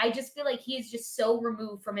mission, like I just feel like he's just so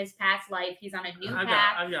removed from his past life. He's on a new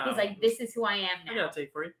path. He's like, this is who I am now. I got a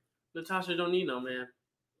take for you. Natasha don't need no man.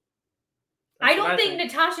 I don't think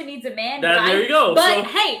Natasha needs a man. There you go. But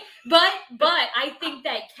but I think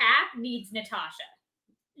that Cap needs Natasha.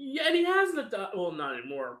 Yeah, and he has well, not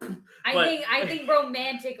anymore. I think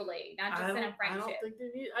romantically, not just in a friendship. I don't think they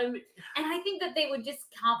need. And I think that they would just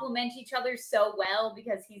complement each other so well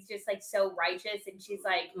because he's just like so righteous, and she's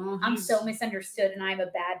like, I'm so misunderstood, and I have a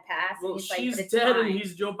bad past. Well, and he's she's like, dead, and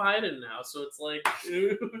he's Joe Biden now, so it's like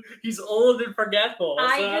he's old and forgetful.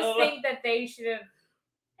 I just think that they should have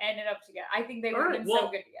ended up together. I think they would have been so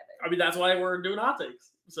good together. I mean, that's why we're doing hot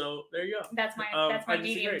takes. So there you go. That's my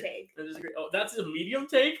medium take. I disagree. Oh, that's a medium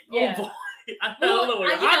take? Yeah. Oh boy. I don't know what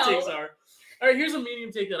your hot takes are. All right, here's a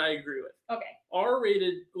medium take that I agree with. Okay.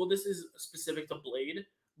 R-rated, well, this is specific to Blade,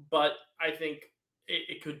 but I think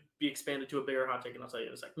it could be expanded to a bigger hot take, and I'll tell you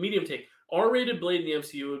in a second. Medium take. R-rated Blade in the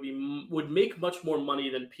MCU would make much more money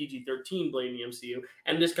than PG-13 Blade in the MCU,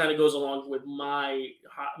 and this kind of goes along with my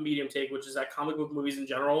medium take, which is that comic book movies in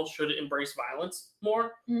general should embrace violence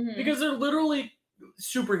more, because they're literally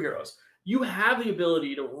superheroes. you have the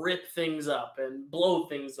ability to rip things up and blow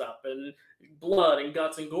things up and blood and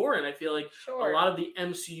guts and gore. And I feel like a lot of the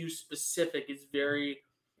MCU specific is very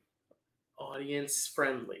audience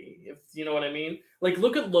friendly, if you know what I mean. Like,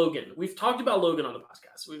 look at Logan. We've talked about Logan on the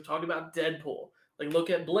podcast. We've talked about Deadpool. Like, look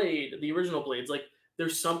at Blade, the original Blades. Like,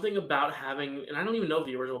 there's something about having, and I don't even know if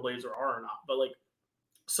the original Blades are or not, but like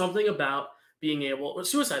something about being able,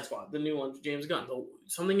 Suicide Squad, the new one, James Gunn,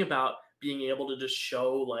 something about being able to just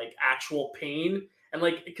show like actual pain. And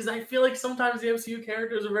like, because I feel like sometimes the MCU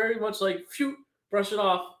characters are very much like, phew, brush it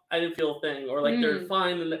off, I didn't feel a thing, or like they're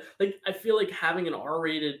fine. And like, I feel like having an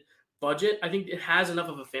R-rated budget, I think it has enough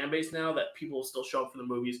of a fan base now that people will still show up for the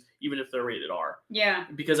movies even if they're rated R. Yeah.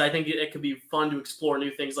 Because I think it could be fun to explore new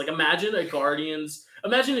things. Like, imagine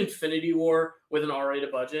Infinity War with an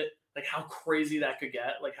R-rated budget. Like, how crazy that could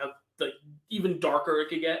get. Like, how like even darker it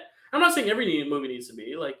could get. I'm not saying every movie needs to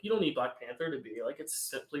be. Like, you don't need Black Panther to be. Like, it's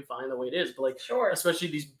simply fine the way it is. But, like, especially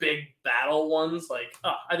these big battle ones, like,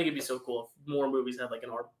 I think it'd be so cool if more movies had, like,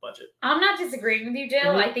 an R budget. I'm not disagreeing with you,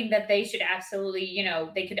 Jill. I think that they should absolutely,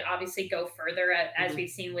 they could obviously go further, as we've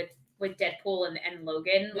seen with Deadpool and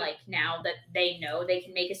Logan. Like, now that they know they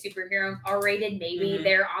can make a superhero R-rated, maybe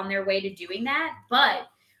they're on their way to doing that. But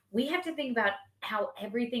we have to think about how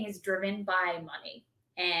everything is driven by money.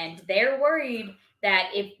 And they're worried that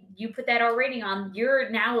if you put that R rating on, you're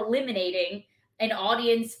now eliminating an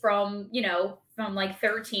audience from like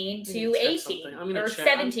 13 to 18 or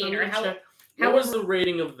 17 or how. What was the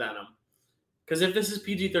rating of Venom? Because if this is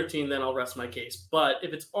PG-13, then I'll rest my case. But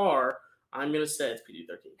if it's R, I'm gonna say it's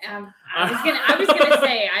PG-13. I was gonna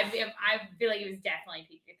say I feel like it was definitely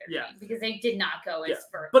PG-13 because they did not go as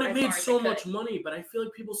far. But it made so much money. But I feel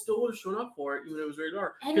like people still would have shown up for it even if it was rated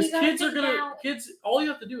R. Because kids. All you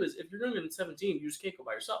have to do is if you're younger than 17, you just can't go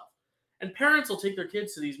by yourself. And parents will take their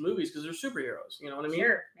kids to these movies because they're superheroes. You know what I mean?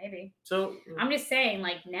 Sure, maybe. So I'm just saying,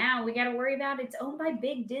 like, now we got to worry about it's owned by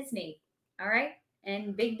Big Disney. All right.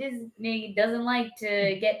 And Big Disney doesn't like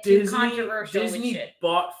to get too controversial with shit. Disney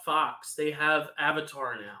bought Fox. They have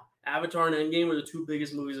Avatar now. Avatar and Endgame are the two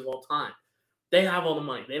biggest movies of all time. They have all the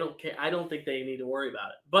money. They don't care. I don't think they need to worry about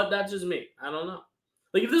it. But that's just me. I don't know.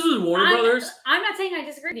 Like, if this was Warner Brothers... I'm not saying I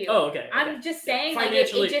disagree with you. Oh, okay. I'm just saying like,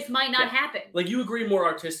 it just might not happen. Like, you agree more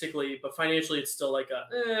artistically, but financially it's still like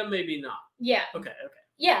maybe not. Yeah. Okay.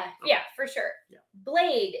 Yeah, for sure. Yeah.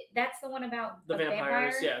 Blade, that's the one about the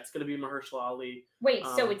vampires. Yeah, it's going to be Mahershala Ali. Wait,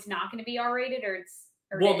 so it's not going to be R-rated or it's...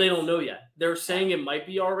 Well, they don't know yet. They're saying it might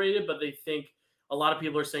be R-rated, but they think a lot of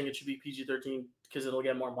people are saying it should be PG-13 because it'll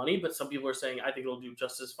get more money, but some people are saying I think it'll do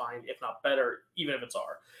just as fine, if not better, even if it's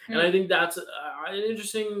R. And I think that's an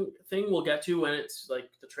interesting thing we'll get to when it's like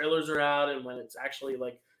the trailers are out and when it's actually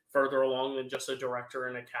like further along than just a director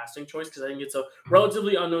and a casting choice, because I think it's a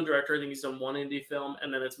relatively unknown director. I think he's done one indie film,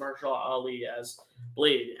 and then it's Mahershala Ali as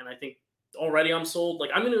Blade. And I think already I'm sold. Like,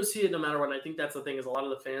 I'm going to see it no matter what. And I think that's the thing is a lot of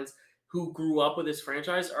the fans who grew up with this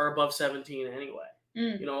franchise are above 17 anyway.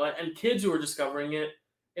 You know, and kids who are discovering it,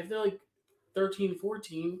 if they're like 13,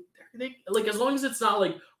 14, they like, as long as it's not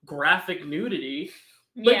like graphic nudity,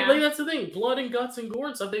 like that's the thing, blood and guts and gore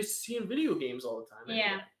and stuff they see in video games all the time.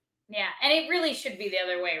 Anyway. Yeah, and it really should be the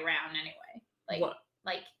other way around anyway. Like, what?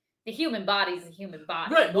 Like, the human body is a human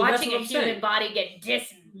body. Right, well, watching a human body get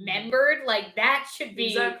dismembered, like, that should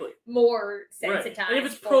be more sensitized. Right. And if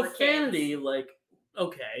it's profanity, kids. Like,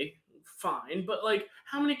 okay, fine. But, like,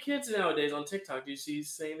 how many kids nowadays on TikTok do you see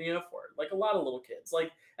saying the F word? Like, a lot of little kids.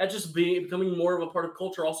 Like, that just becoming more of a part of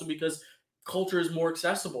culture, also because culture is more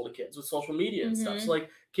accessible to kids with social media and stuff. So, like,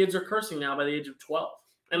 kids are cursing now by the age of 12.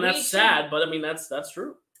 And that's sad, but, I mean, that's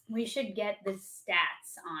true. We should get the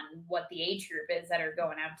stats on what the age group is that are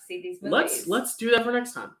going out to see these movies. Let's do that for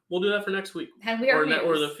next time. We'll do that for next week. And we are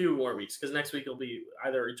or the few more weeks, because next week will be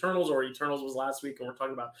either Eternals or Eternals was last week, and we're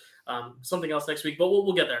talking about something else next week. But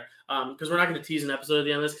we'll get there because we're not going to tease an episode at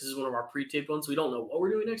the end of this because it's one of our pre-taped ones. So we don't know what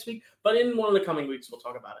we're doing next week. But in one of the coming weeks, we'll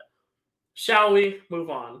talk about it. Shall we move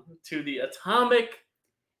on to the Atomic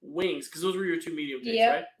Wings? Because those were your two medium takes,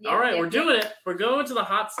 right? All right, we're doing it. We're going to the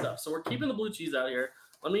hot stuff. So we're keeping the blue cheese out here.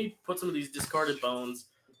 Let me put some of these discarded bones.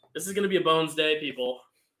 This is going to be a bones day, people.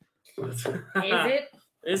 Is it?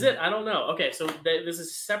 Is it? I don't know. Okay, so this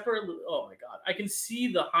is separate. Oh, my God. I can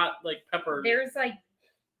see the hot, like, pepper. There's, like,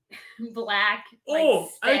 black,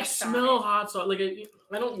 I smell hot sauce. Like,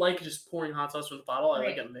 I don't like just pouring hot sauce from the bottle. I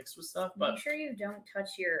like it mixed with stuff. But make sure you don't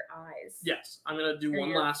touch your eyes. Yes. I'm going to do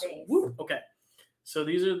one last. Whoop, okay. So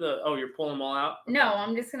these are the... Oh, you're pulling them all out? Okay. No,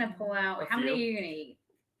 I'm just going to pull out... How many are you going to eat?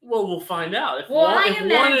 Well, we'll find out. If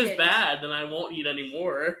one is bad, then I won't eat any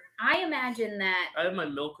more. I imagine that... I have my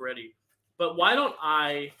milk ready. But why don't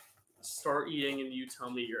I start eating and you tell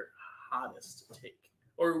me your hottest take,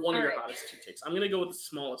 or one of your right. hottest 2 takes. I'm gonna go with the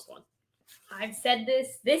smallest one. I've said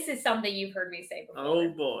this. This is something you've heard me say before. Oh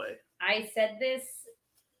boy. I said this.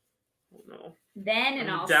 Oh, no. Then and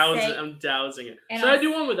I'm dousing it. Should I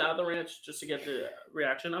do one without the ranch just to get the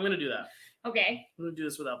reaction? I'm gonna do that. Okay. I'm gonna do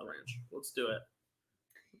this without the ranch. Let's do it.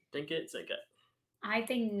 Think it. I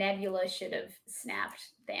think Nebula should have snapped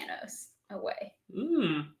Thanos away.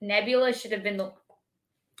 Mm. Nebula should have been the. Oh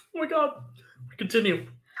my god. Continue.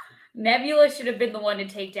 Nebula should have been the one to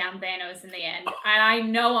take down Thanos in the end. And I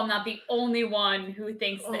know I'm not the only one who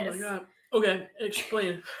thinks this. Oh my god. Okay,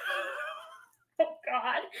 explain. Oh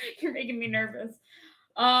god, you're making me nervous.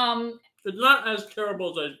 It's not as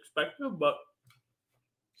terrible as I expected, but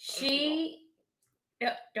she.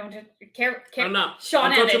 Don't I'm not. Sean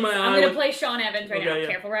I'm Evans. touching my I'm eye gonna with- play Sean Evans right now. Yeah.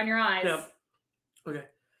 Careful around your eyes. Yeah. Okay.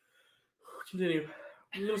 Continue.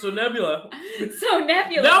 So Nebula. So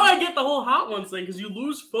Nebula. Now I get the whole hot ones thing because you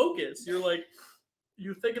lose focus.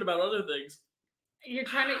 You're thinking about other things. You're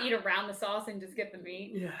trying to eat around the sauce and just get the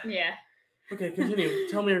meat. Yeah. Yeah. Okay, continue.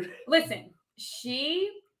 Tell me. Listen, she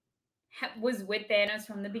was with Thanos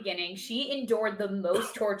from the beginning. She endured the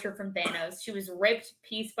most torture from Thanos. She was ripped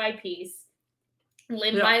piece by piece,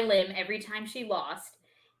 limb by limb, every time she lost.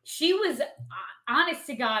 She was, honest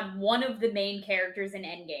to God, one of the main characters in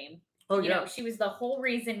Endgame. Oh, you know, she was the whole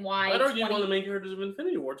reason why. I'd argue one of the main characters of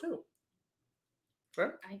Infinity War, too.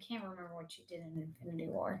 Right? I can't remember what she did in Infinity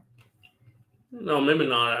War. No, maybe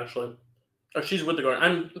not, actually. Oh, she's with the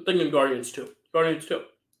Guardians. I'm thinking Guardians 2. Guardians 2.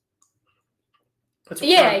 That's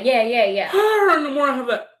Yeah. No more I have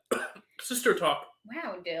that sister talk.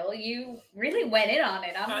 Wow, Dill, you really went in on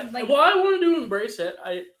it. I'm like, well, I wanted to embrace it.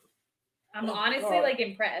 I'm honestly like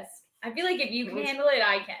impressed. I feel like if you can handle it,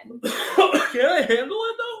 I can. Can I handle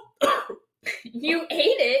it though? You ate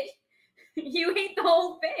it. You ate the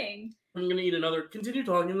whole thing. I'm gonna eat another. Continue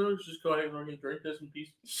talking though. Just go ahead and drink this in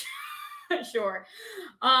peace. Sure.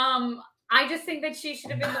 I just think that she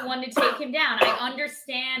should have been the one to take him down. I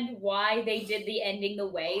understand why they did the ending the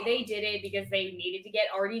way they did it because they needed to get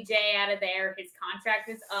RDJ out of there. His contract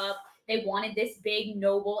was up. They wanted this big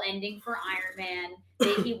noble ending for Iron Man.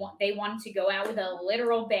 They wanted to go out with a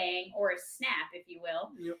literal bang or a snap, if you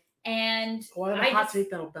will. Yep. And I have a hot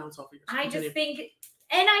take that'll bounce off of yours. I just think,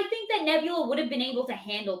 and I think that Nebula would have been able to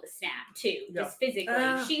handle the snap too, just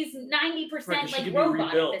physically. She's 90% like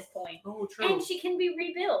robot at this point. Oh, true. And she can be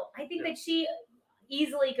rebuilt. I think that she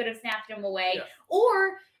easily could have snapped him away. Yeah.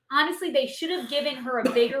 Or honestly, they should have given her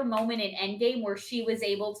a bigger moment in Endgame where she was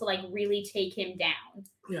able to like really take him down.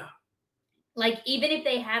 Yeah. Like, even if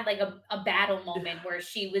they had like a battle moment where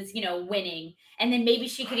she was, winning, and then maybe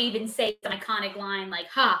she could even say an iconic line like,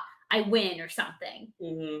 "Ha, I win," or something,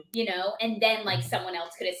 and then like someone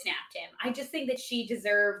else could have snapped him. I just think that she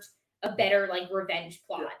deserved a better like revenge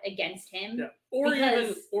plot against him. Yeah. Or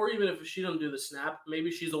even if she doesn't do the snap,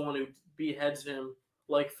 maybe she's the one who beheads him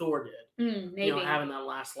like Thor did. Maybe. Having that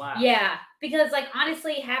last laugh. Yeah, because like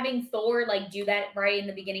honestly, having Thor like do that right in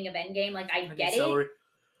the beginning of Endgame, like I get it.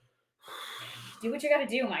 Do what you got to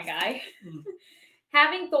do, my guy.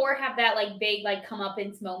 Having Thor have that like big like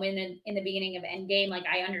comeuppance moment in the beginning of Endgame, like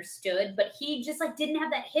I understood, but he just like didn't have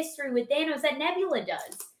that history with Thanos that Nebula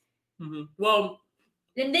does. Mm-hmm. Well,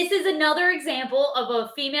 and this is another example of a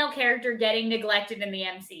female character getting neglected in the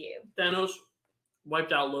MCU. Thanos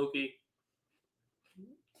wiped out Loki.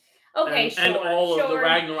 Okay, and all of the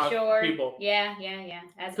Ragnarok people. Yeah.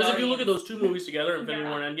 Because if you look at those 2 movies together, Infinity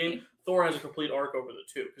War and Endgame, Thor has a complete arc over the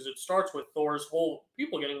 2. Because it starts with Thor's whole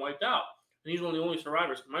people getting wiped out. And he's one of the only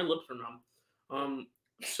survivors. My lips are numb. I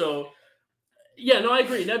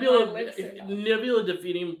agree. Nebula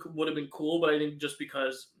defeating him would have been cool, but I think just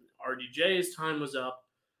because RDJ's time was up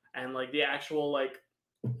and like the actual like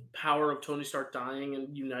power of Tony Stark dying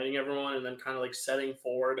and uniting everyone and then kind of like setting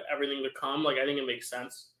forward everything to come, like I think it makes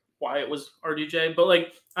sense why it was RDJ. But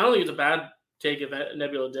like I don't think it's a bad take if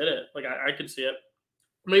Nebula did it. Like I could see it.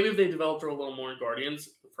 Maybe if they developed her a little more in Guardians,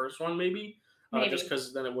 the first one, maybe. Just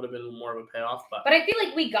because then it would have been more of a payoff. But I feel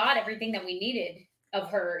like we got everything that we needed of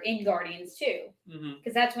her in Guardians too.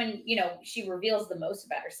 Because that's when, she reveals the most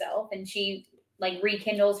about herself and she like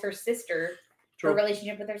rekindles her sister, her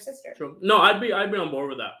relationship with her sister. True. No, I'd be on board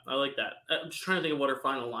with that. I like that. I'm just trying to think of what her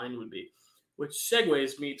final line would be. Which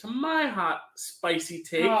segues me to my hot, spicy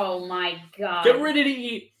take. Oh my God. Get ready to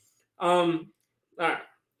eat. All right.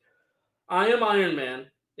 I am Iron Man.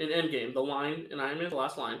 In Endgame, the line in Iron Man, the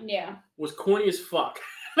last line, was corny as fuck.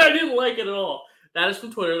 I didn't like it at all. That is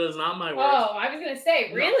from Twitter. That is not my words. Oh, I was gonna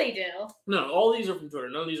say, really, Dill? No, all these are from Twitter.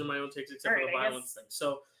 None of these are my own takes except for the violence thing.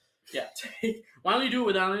 So, yeah, why don't you do it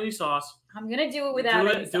without any sauce? I'm gonna do it without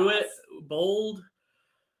any sauce. Do it bold.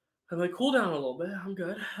 I'm like, cool down a little bit. I'm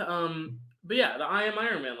good. But yeah, the I am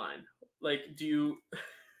Iron Man line. Like,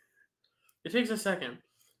 it takes a second.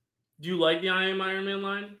 Do you like the I am Iron Man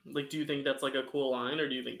line? Like, do you think that's like a cool line, or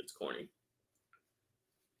do you think it's corny?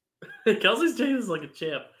 Kelsey's Jane is like a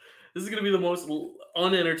champ. This is gonna be the most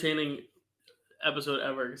unentertaining episode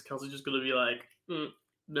ever because Kelsey's just gonna be like,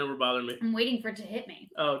 never bother me. I'm waiting for it to hit me.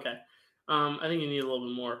 Oh, okay. I think you need a little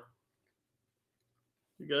bit more.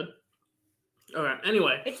 You good? All right.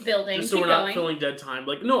 Anyway, it's building. Just so we're not filling dead time.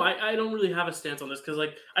 Like, no, I don't really have a stance on this because,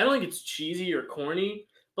 like, I don't think it's cheesy or corny.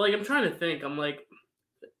 But like, I'm trying to think. I'm like,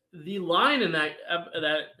 the line in that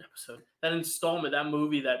episode, that installment, that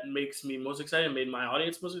movie that makes me most excited, made my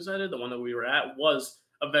audience most excited, the one that we were at, was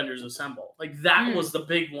Avengers Assemble. Like, that was the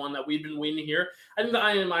big one that we've been waiting to hear. I think the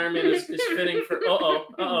I am Iron Man is fitting for.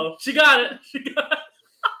 Uh-oh. She got it.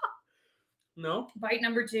 No? Bite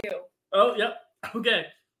number 2. Oh, yep. Okay.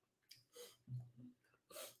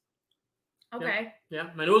 Okay. Yeah,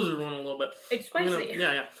 my nose is running a little bit. It's spicy.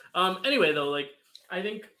 Yeah. Anyway, though, like, I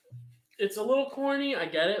think it's a little corny. I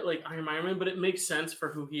get it, like Iron Man, but it makes sense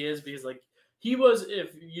for who he is because, like, he was,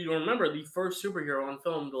 if you don't remember, the first superhero on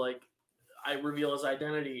film to, like, I reveal his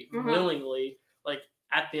identity willingly, like,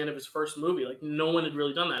 at the end of his first movie. Like, no one had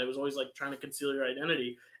really done that. It was always, like, trying to conceal your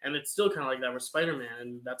identity. And it's still kind of like that with Spider-Man.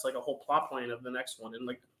 And that's, like, a whole plot point of the next one. And,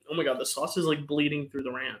 like, oh my God, the sauce is, like, bleeding through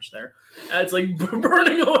the ranch there. It's, like,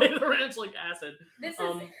 burning away the ranch like acid.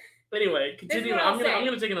 Anyway, continue. I'm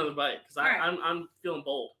gonna take another bite because I'm feeling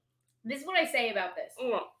bold. This is what I say about this.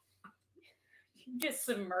 Oh. You just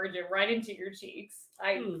submerge it right into your cheeks.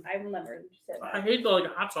 I've never said that. I hate the,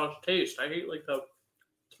 like, hot sauce taste. I hate, like, the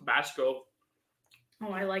Tabasco.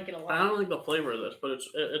 Oh, I like it a lot. I don't like the flavor of this, but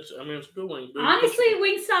it's a good one. Honestly,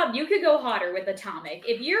 Wingstop, you could go hotter with Atomic.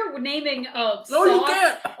 If you're naming a no, you sauce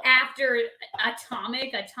can't. after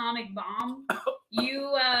Atomic Bomb,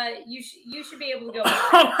 you should be able to go hotter.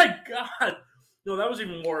 Oh my God. No, that was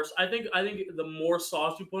even worse. I think the more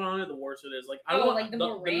sauce you put on it, the worse it is. Like, I want like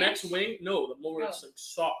the next wing. No, the more it's like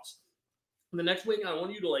sauce. The next wing, I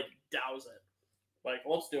want you to, like, douse it. Like,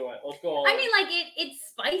 let's do it. Let's go. I mean, like, it's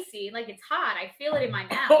spicy. Like, it's hot. I feel it in my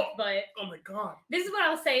mouth. But oh my God. This is what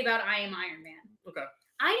I'll say about I Am Iron Man. Okay.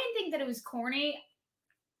 I didn't think that it was corny.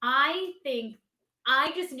 I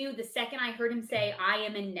just knew the second I heard him say I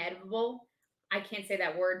am inevitable. I can't say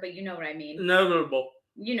that word, but you know what I mean. Inevitable.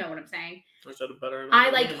 You know what I'm saying. I said it better.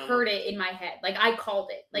 I heard it in my head. Like, I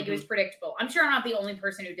called it. Like, it was predictable. I'm sure I'm not the only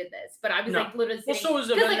person who did this, but I was like literally sitting. Well,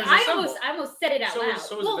 so is Avengers Assemble. I almost said it out loud.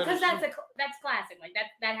 Well, because that's classic. Like,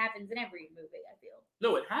 that happens in every movie, I feel.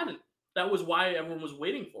 No, it hadn't. That was why everyone was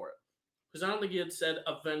waiting for it. Because I don't think he had said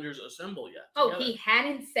Avengers Assemble yet. Oh, he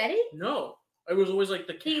hadn't said it? No. It was always like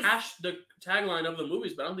the tagline of the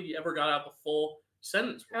movies, but I don't think he ever got out the full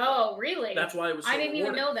sentence. Oh, really? That's why it was so I didn't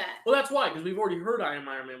even know that. Well, that's why, because we've already heard I Am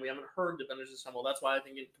Iron Man. We haven't heard Avengers Assemble. That's why I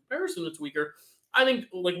think in comparison it's weaker. I think,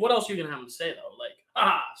 like, what else are you going to have him say, though?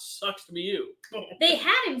 Like, sucks to be you. They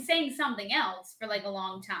had him saying something else for, like, a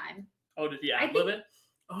long time. Oh, did he ad-lib it?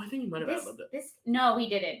 Oh, I think he might have ad-libbed it. No, he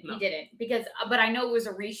didn't. No. He didn't. But I know it was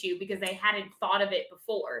a reshoot because they hadn't thought of it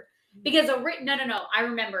before. Because no. I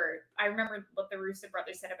remember what the Russo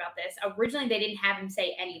brothers said about this. Originally, they didn't have him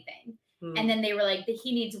say anything. And then they were like,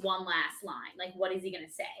 he needs one last line. Like, what is he going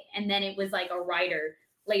to say? And then it was like a writer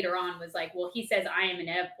later on was like, well, he says, I am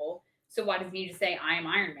inevitable. So why doesn't he just say, I am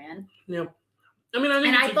Iron Man? Yeah. I mean,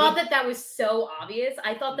 I thought that was so obvious.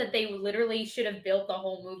 I thought that they literally should have built the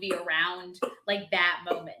whole movie around, like, that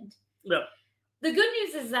moment. Yeah. The good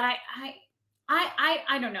news is that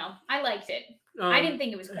I don't know. I liked it. I didn't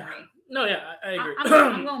think it was corny. No, yeah, I agree.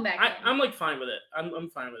 I'm going back. I'm like fine with it. I'm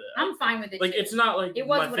fine with it. I'm fine with it. Like, too. It's not like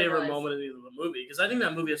my favorite moment in the movie because I think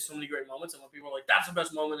that movie has so many great moments, and when people are like, "That's the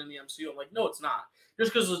best moment in the MCU," I'm like, "No, it's not."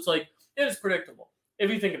 Just because it's like it is predictable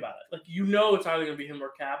if you think about it. Like, you know, it's either going to be him or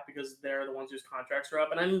Cap because they're the ones whose contracts are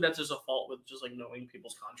up, and I think that's just a fault with just like knowing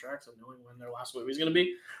people's contracts and knowing when their last movie is going to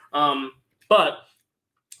be. But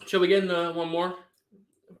should we get into one more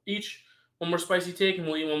each? One more spicy take, and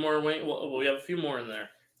we'll eat one more wing. Well, we have a few more in there.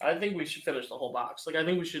 I think we should finish the whole box. Like, I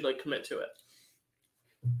think we should, like, commit to it.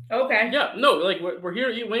 Okay. Yeah, no, like, we're here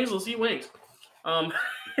to eat wings. Let's eat wings. I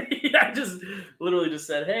just literally just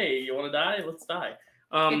said, hey, you want to die? Let's die.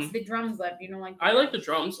 It's the drums left. You don't like. I like the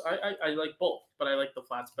drums. I like both, but I like the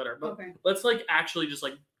flats better. But let's, like, actually just,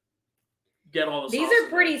 like, get all the. These are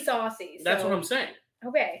pretty saucy. So. That's what I'm saying.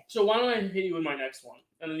 Okay. So why don't I hit you with my next one,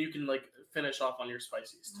 and then you can, like, finish off on your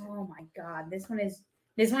spices. Oh my God, this one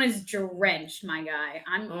is drenched, my guy.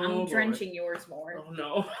 I'm drenching yours more. Oh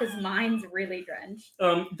no, because mine's really drenched.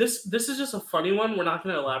 This is just a funny one. We're not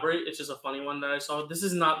going to elaborate. It's just a funny one that I saw. This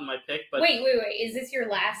is not my pick, but wait. Is this your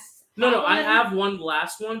last No, I have one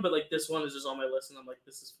last one, but like this one is just on my list, and I'm like,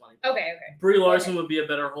 this is funny. Okay. Brie Larson would be a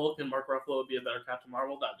better Hulk, and Mark Ruffalo would be a better Captain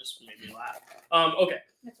Marvel. That just made me laugh. Okay.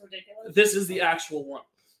 That's ridiculous. This is the actual one.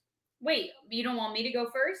 Wait, you don't want me to go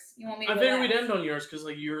first? You want me to I go figured last? we'd end on yours because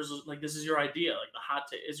like yours is like this is your idea, like the hot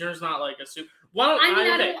take. Is yours not like a super? Why don't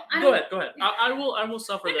Go ahead. I will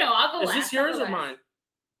suffer that. No, I'll go last. Is this yours or mine?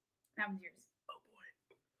 That was yours. Oh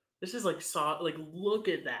boy, this is like soft. Like look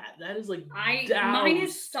at that. That is like mine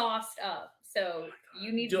is sauced up. So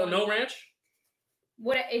you need no ranch.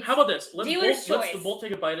 How about this? Let's both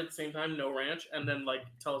take a bite at the same time, no ranch, and then like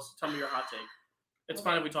tell me your hot take. It's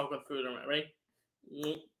fine if we talk about food, right?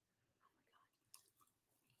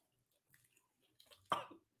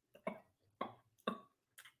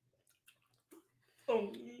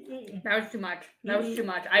 That was too much.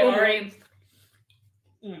 I already.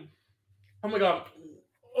 Oh my god.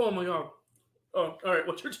 Oh, all right.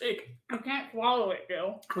 What's your take? I can't swallow it,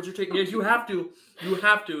 Joe. What's your take? Yes, you have to. You're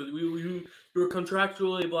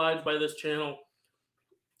contractually obliged by this channel.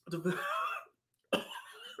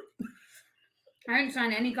 I didn't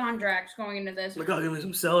sign any contracts going into this. Oh my god, give me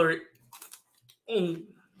some celery. Okay.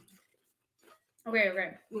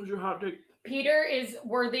 What's your hot take? Peter is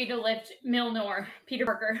worthy to lift Mjolnir. Peter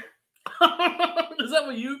Parker. Is that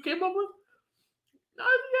what you came up with?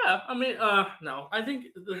 Yeah. I mean, no. I think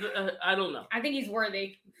I don't know. I think he's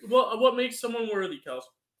worthy. Well, what makes someone worthy, Kels?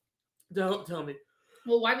 Tell me.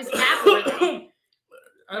 Well, why was Cap worthy?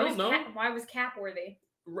 I don't know. Why was Cap worthy?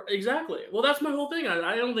 Exactly. Well, that's my whole thing.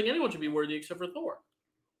 I don't think anyone should be worthy except for Thor.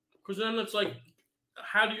 Because then it's like,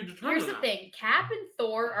 how do you determine Here's the thing. Cap and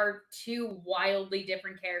Thor are two wildly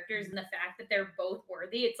different characters, and the fact that they're both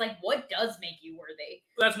worthy, it's like, what does make you worthy?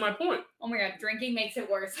 That's my point. Oh my god, drinking makes it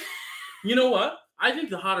worse. You know what? I think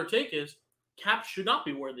the hotter take is Cap should not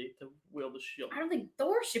be worthy to wield the shield. I don't think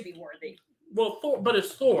Thor should be worthy. Well, Thor, but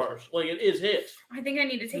it's Thor's. Like, it is his. I think I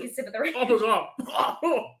need to take a sip of the rain. Oh my god.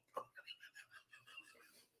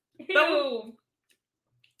 Ew.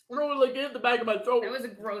 It was like in the back of my throat. That was a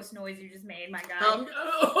gross noise you just made, my god.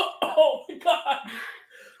 Oh my god.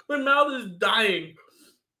 My mouth is dying.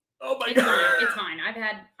 Oh my god. It's fine.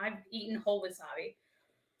 I've eaten whole wasabi.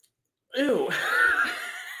 Ew.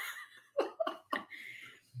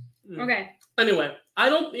 Okay. Anyway, I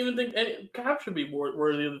don't even think Cap should be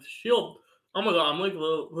worthy of the shield. Oh my god, I'm like,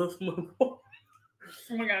 let's move on.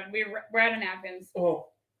 Oh my god, we're out of napkins. Oh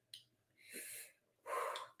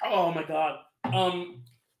my god.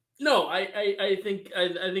 No, I think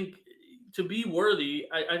to be worthy,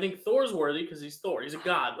 I think Thor's worthy because he's Thor. He's a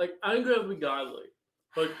god. Like, I think he has to be godly.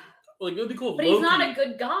 Like it would be cool. But he's not a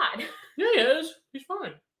good god. Yeah, he is. He's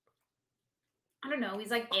fine. I don't know. He's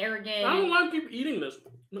like arrogant. I don't want to keep eating this.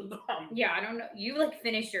 Yeah, I don't know. You like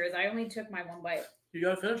finished yours. I only took my one bite. You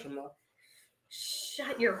gotta finish them though.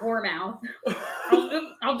 Shut your whore mouth.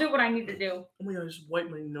 I'll do what I need to do. Oh my god, I just wiped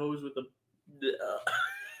my nose with the.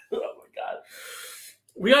 Oh my god.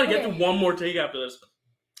 We gotta get to one more take after this,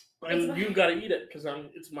 and you gotta eat it because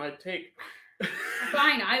it's my take.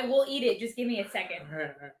 Fine, I will eat it. Just give me a second. All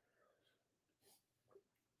right.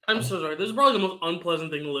 I'm so sorry. This is probably the most unpleasant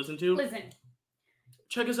thing to listen to. Listen.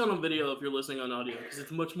 Check us out on video if you're listening on audio, because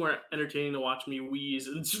it's much more entertaining to watch me wheeze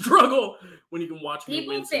and struggle when you can watch me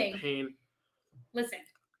wince in pain. Listen,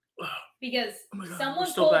 because someone we're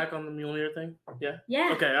still back on the Mjolnir thing. Yeah. Yeah.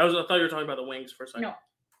 Okay, I thought you were talking about the wings for a second. No.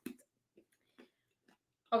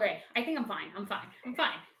 Okay, I think I'm fine. I'm fine. I'm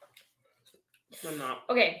not.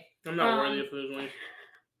 Okay. I'm not worthy of those wings.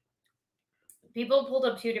 People pulled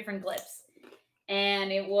up two different clips,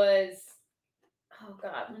 and it was, oh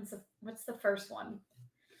god, what's the first one?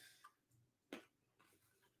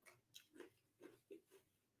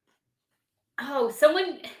 Oh,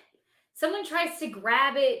 someone tries to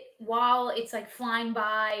grab it while it's like flying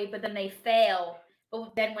by, but then they fail.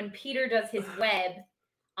 But then when Peter does his web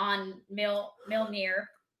on Mjolnir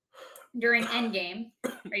during Endgame,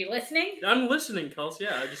 are you listening? I'm listening, Kelsey.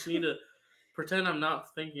 Yeah, I just need to pretend I'm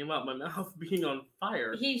not thinking about my mouth being on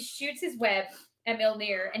fire. He shoots his web at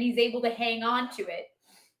Mjolnir, and he's able to hang on to it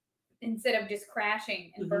instead of just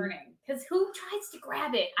crashing and burning. Because who tries to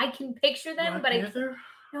grab it? I can picture them, Black Panther?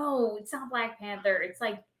 No, it's not Black Panther. It's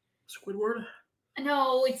like Squidward?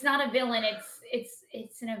 No, it's not a villain.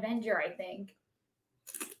 It's an Avenger, I think.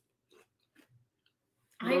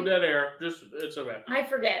 No dead air. It's okay. I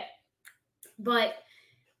forget. But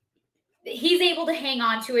he's able to hang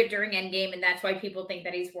on to it during Endgame, and that's why people think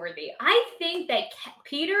that he's worthy. I think that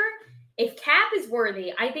if Cap is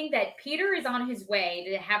worthy, I think that Peter is on his way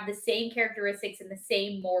to have the same characteristics and the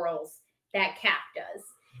same morals that Cap does.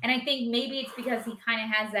 And I think maybe it's because he kind of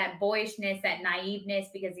has that boyishness, that naiveness,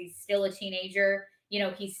 because he's still a teenager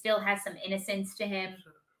he still has some innocence to him.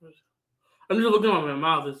 I'm just looking at my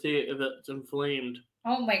mouth to see if it's inflamed.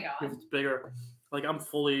 Oh my god. If it's bigger. Like, I'm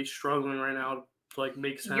fully struggling right now to, like,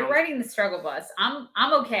 make sounds. You're riding the struggle bus. I'm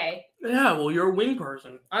okay. Yeah, well, you're a wing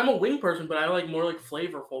person. I'm a wing person, but I like more, like,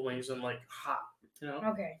 flavorful wings than, like, hot,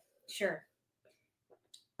 Okay, sure.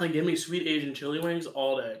 Like, give me sweet Asian chili wings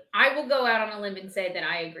all day. I will go out on a limb and say that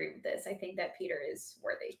I agree with this. I think that Peter is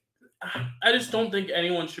worthy. I just don't think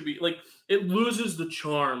anyone should be, like, it loses the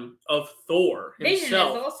charm of Thor himself. Vision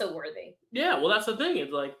is also worthy. Yeah, well, that's the thing.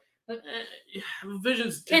 It's like,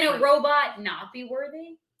 Vision's different. Can a robot not be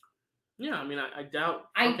worthy? Yeah, I mean, I doubt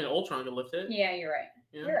fucking Ultron could lift it. Yeah, you're right.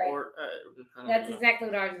 Yeah, you're right. Or, that's exactly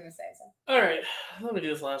what I was going to say. So. All right, let me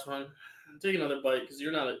do this last one. Take another bite, because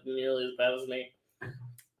you're not nearly as bad as me.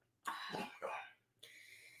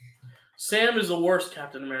 Sam is the worst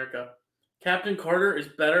Captain America. Captain Carter is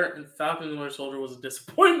better, and Falcon and the Winter Soldier was a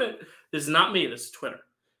disappointment. This is not me. This is Twitter.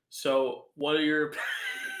 So, what are your...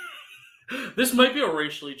 This might be a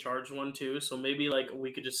racially charged one, too. So, maybe, like,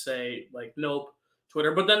 we could just say, like, nope,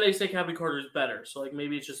 Twitter. But then they say Captain Carter is better. So, like,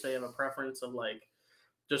 maybe it's just they have a preference of, like,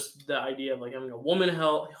 just the idea of, like, having a woman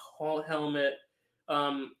helmet.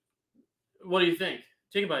 What do you think?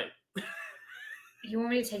 Take a bite. You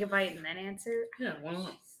want me to take a bite and then answer? Yeah, why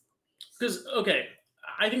not? Because, okay,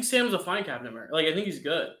 I think Sam's a fine Captain America. Like, I think he's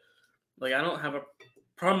good. Like, I don't have a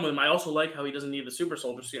problem with him. I also like how he doesn't need the super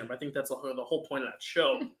soldier serum. I think that's the whole point of that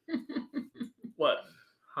show. What?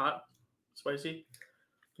 Hot? Spicy?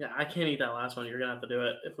 Yeah, I can't eat that last one. You're going to have to do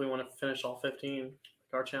it if we want to finish all 15. Like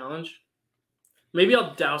our challenge. Maybe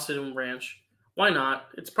I'll douse it in ranch. Why not?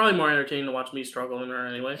 It's probably more entertaining to watch me struggle in there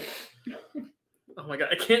anyway. Oh my god,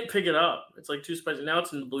 I can't pick it up. It's like too spicy. Now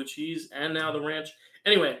it's in the blue cheese and now the ranch.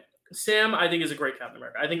 Anyway, Sam, I think, is a great Captain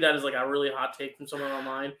America. I think that is like a really hot take from someone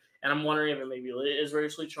online, and I'm wondering if it maybe is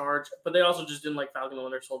racially charged. But they also just didn't like Falcon and the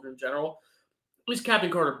Winter Soldier in general. At least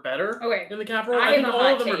Captain Carter better in the Cap role. I think all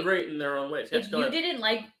of them are great in their own ways. If you didn't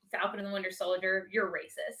like Falcon and the Winter Soldier, you're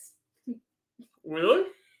racist. Really?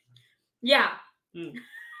 Yeah.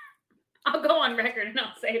 I'll go on record and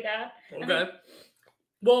I'll say that. Okay.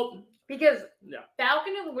 Well, because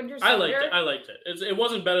Falcon and the Winter Soldier... I liked it. It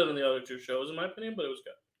wasn't better than the other two shows, in my opinion, but it was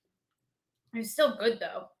good. It was still good,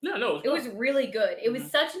 though. Yeah, no, it was really good. It was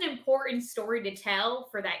such an important story to tell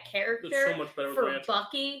for that character. It's so much better for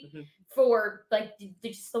Bucky, for, like,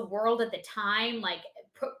 just the world at the time, like,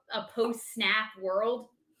 a post-snap world.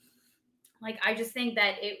 Like, I just think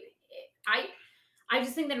that I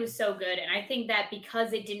just think that it was so good. And I think that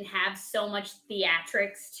because it didn't have so much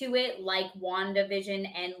theatrics to it, like WandaVision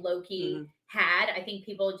and Loki had, I think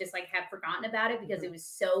people just, like, have forgotten about it because it was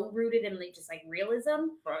so rooted in, like, just, like, realism.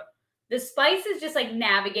 Right. The spice is just, like,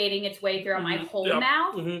 navigating its way throughout my whole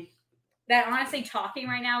mouth. That, honestly, talking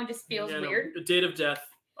right now just feels weird. The date of death,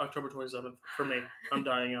 October 27th, for me. I'm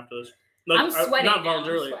dying after this. Like, I'm sweating. Not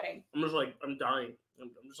voluntarily. I'm just, like, I'm dying. I'm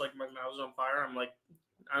just, like, my mouth is on fire. I'm, like...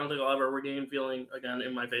 I don't think I'll ever regain feeling again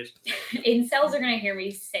in my face. Incels are going to hear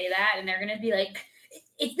me say that, and they're going to be like,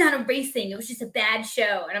 it's not a race thing. It was just a bad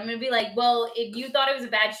show. And I'm going to be like, well, if you thought it was a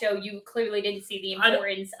bad show, you clearly didn't see the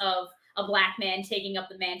importance of a black man taking up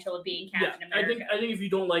the mantle of being Captain America. I think if you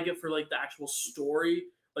don't like it for, like, the actual story,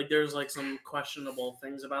 like, there's, like, some questionable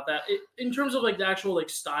things about that. In terms of, like, the actual, like,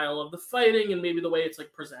 style of the fighting and maybe the way it's,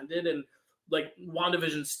 like, presented and, like,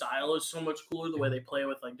 WandaVision's style is so much cooler, the way they play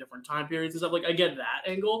with, like, different time periods and stuff. Like, I get that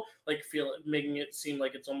angle, like, making it seem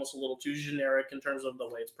like it's almost a little too generic in terms of the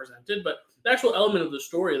way it's presented. But the actual element of the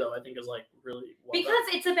story, though, I think is, like, really well because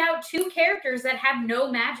done. It's about two characters that have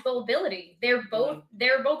no magical ability. They're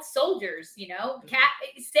both soldiers, you know?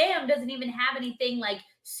 Sam doesn't even have anything, like,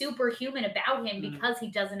 superhuman about him because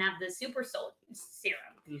he doesn't have the super soul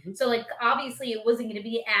serum. So, like, obviously it wasn't going to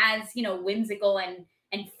be as, you know, whimsical and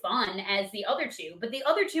fun as the other two. But the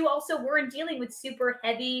other two also weren't dealing with super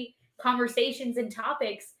heavy conversations and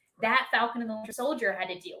topics that Falcon and the Winter Soldier had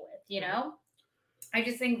to deal with, you know? I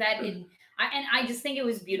just think that I just think it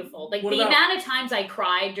was beautiful. Like, amount of times I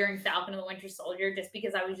cried during Falcon and the Winter Soldier just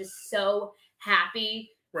because I was just so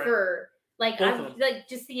happy for, like,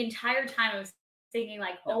 just the entire time I was thinking,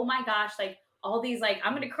 like, oh my gosh, like, all these, like,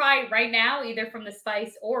 I'm going to cry right now, either from the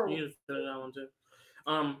spice or... You need to finish that one, too.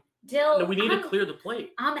 Dill, no, we need to clear the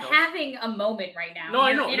plate. I'm having a moment right now. No,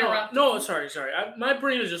 I know. No, sorry. My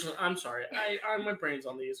brain is just... I'm sorry. My brain's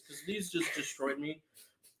on these because these just destroyed me.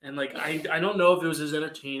 And, like, I don't know if it was as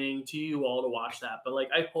entertaining to you all to watch that, but, like,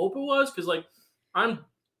 I hope it was because, like, I'm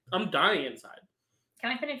dying inside.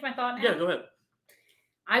 Can I finish my thought now? Yeah, go ahead.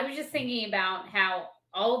 I was just thinking about how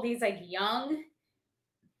all these, like, young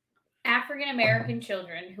African American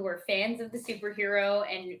children who are fans of the superhero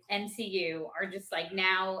and MCU are just like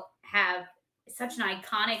now have such an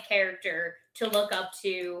iconic character to look up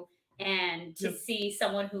to and to see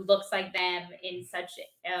someone who looks like them in such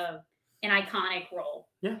an iconic role.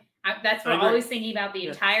 Yeah. That's what I was thinking about the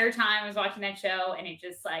entire time I was watching that show, and it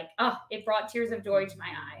just like, it brought tears of joy to my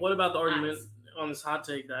eyes. What about the argument on this hot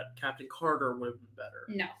take that Captain Carter would have been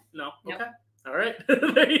better? No? Okay. All right. I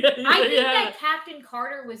think that Captain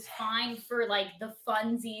Carter was fine for like the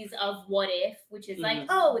funsies of What If, which is like,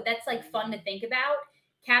 that's like fun to think about.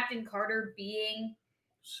 Captain Carter being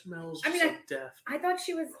smells like death. I thought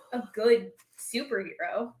she was a good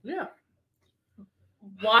superhero. Yeah.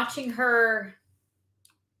 Watching her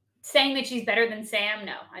saying that she's better than Sam,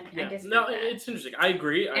 no. I disagree. No, it's interesting. I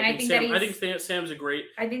agree. I think Sam's a great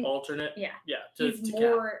alternate. Yeah. Yeah. He's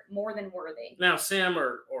more than worthy. Now, Sam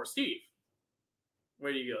or Steve,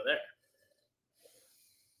 where do you go there?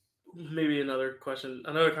 Maybe another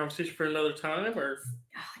conversation for another time, or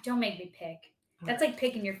don't make me pick. That's like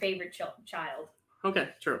picking your favorite child. Okay,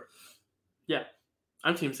 true. Yeah,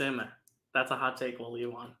 I'm Team Sam there. That's a hot take. We'll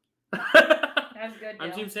leave on. That's good.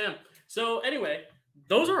 I'm Team Sam. So anyway,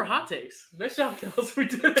 those are our hot takes. Nice job, Kels. We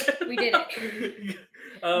did it. We did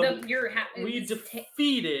it. We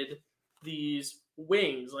defeated these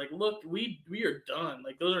wings. Like, look, we are done.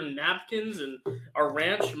 Like, those are napkins, and our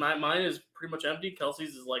ranch. Mine is pretty much empty.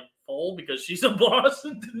 Kelsey's is like full because she's a boss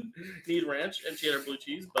and didn't need ranch, and she had her blue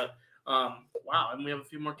cheese. But wow, and we have a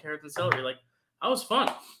few more carrots and celery. Like, that was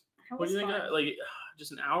fun. What do you think of that? Like,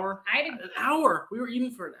 just an hour? An hour. We were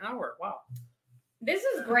eating for an hour. Wow. This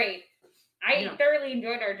is great. I thoroughly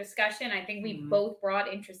enjoyed our discussion. I think we both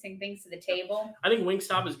brought interesting things to the table. I think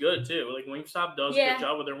Wingstop is good too. Like, Wingstop does a good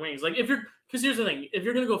job with their wings. Like, because here's the thing: if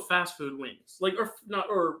you're gonna go fast food wings, like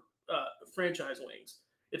or franchise wings,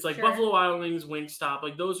 it's like Buffalo Wild Wings, Wingstop.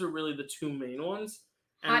 Like, those are really the two main ones.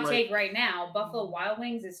 Hot take right now: Buffalo Wild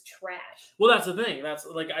Wings is trash. Well, that's the thing. That's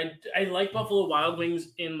like I like Buffalo Wild Wings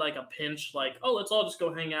in like a pinch. Like, oh, let's all just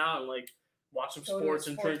go hang out and like watch some sports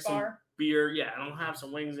and drink some beer. Yeah, and I'll have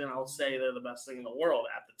some wings, and I'll say they're the best thing in the world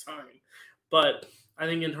at the time. But I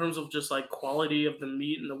think in terms of just like quality of the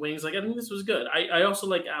meat and the wings, like I think this was good. I also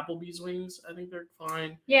like Applebee's wings. I think they're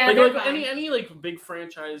fine. Yeah, like, they're fine. any like big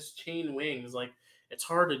franchise chain wings, like it's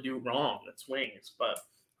hard to do wrong. It's wings, but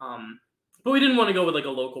we didn't want to go with like a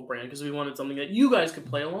local brand because we wanted something that you guys could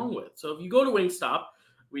play along with. So if you go to Wingstop,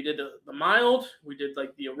 we did the mild, we did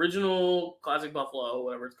like the original classic buffalo,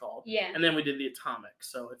 whatever it's called. Yeah. And then we did the atomic.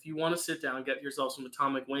 So if you want to sit down, get yourself some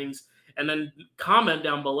atomic wings, and then comment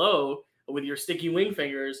down below with your sticky wing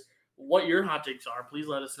fingers what your hot takes are. Please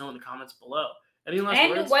let us know in the comments below. Any last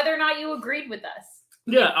words? And whether or not you agreed with us.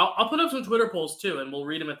 Yeah, I'll put up some Twitter polls too, and we'll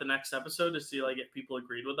read them at the next episode to see like if people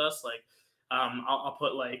agreed with us. Like, I'll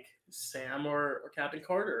put like Sam or Captain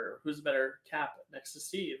Carter, who's the better Cap next to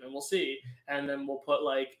Steve, and we'll see. And then we'll put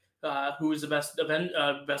like who's the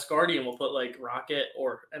best Guardian. We'll put like Rocket,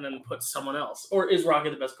 and then put someone else. Or is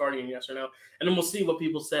Rocket the best Guardian? Yes or no? And then we'll see what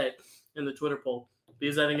people say in the Twitter poll,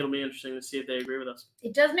 because I think it'll be interesting to see if they agree with us.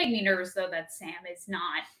 It does make me nervous though that Sam is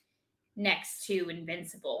not next to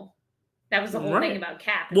Invincible. That was the whole thing about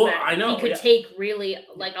Cap. Well, I know. He could take really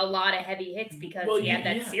like a lot of heavy hits because he had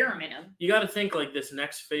that serum in him. You got to think like this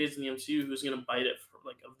next phase in the MCU, who's going to bite it for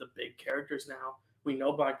like of the big characters now. We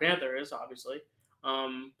know Black Panther is, obviously.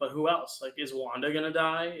 But who else? Like, is Wanda going to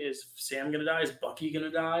die? Is Sam going to die? Is Bucky going to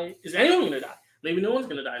die? Is anyone going to die? Maybe no one's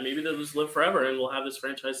going to die. Maybe they'll just live forever and we'll have this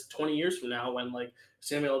franchise 20 years from now when like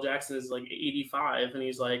Samuel L. Jackson is like 85 and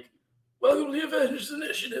he's like, welcome to the Avengers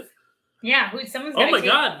Initiative. Yeah, someone's oh my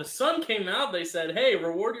God, the sun came out. They said, hey,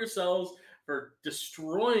 reward yourselves for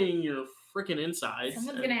destroying your freaking insides.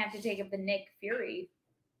 Someone's going to have to take up the Nick Fury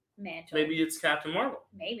mantle. Maybe it's Captain Marvel.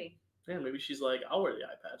 Maybe. Yeah, maybe she's like, I'll wear the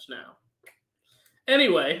eye patch now.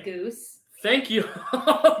 Anyway. Goose. Thank you.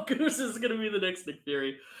 Goose is going to be the next Nick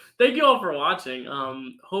Fury. Thank you all for watching.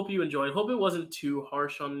 Hope you enjoyed. Hope it wasn't too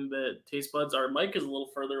harsh on the taste buds. Our mic is a little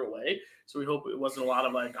further away, so we hope it wasn't a lot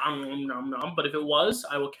of like nom nom nom. But if it was,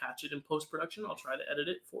 I will catch it in post-production. I'll try to edit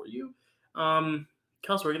it for you. Kels,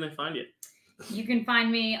 where can they find you? You can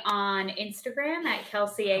find me on Instagram at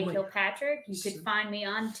Kelsey A. Kilpatrick. You could find me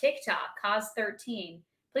on TikTok, Cause13.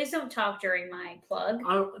 Please don't talk during my plug.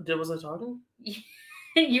 Was I talking?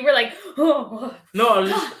 You were like, oh. No,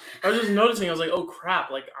 I was just noticing. I was like, oh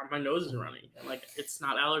crap! Like my nose is running, and like it's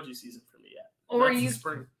not allergy season for me yet. Or that's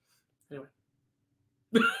spring. Anyway.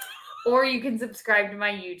 Or you can subscribe to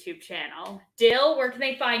my YouTube channel. Dill, where can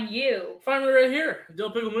they find you? Find me right here,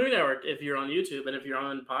 Dill Pickle Movie Network. If you're on YouTube and if you're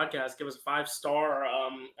on podcast, give us a 5-star.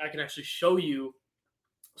 I can actually show you.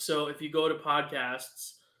 So if you go to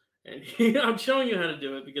podcasts And I'm showing you how to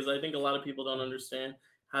do it because I think a lot of people don't understand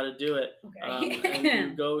how to do it. Okay.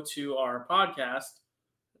 And you go to our podcast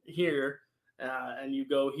here, and you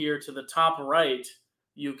go here to the top right.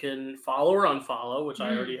 You can follow or unfollow, which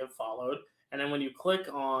I already have followed. And then when you click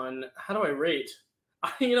on, how do I rate?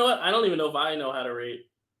 You know what? I don't even know if I know how to rate.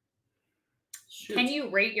 Shoot. Can you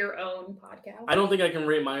rate your own podcast? I don't think I can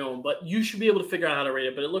rate my own, but you should be able to figure out how to rate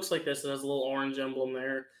it. But it looks like this. It has a little orange emblem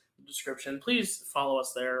there. Description. Please follow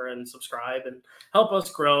us there and subscribe and help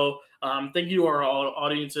us grow. Thank you to our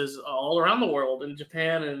audiences all around the world, in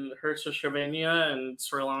Japan and Herzegovina and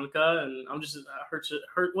Sri Lanka, and I'm just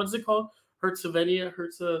what's it called? Herzegovina.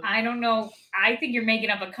 I don't know. I think you're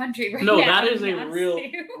making up a country right now. No, that is a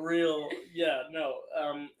real yeah, no.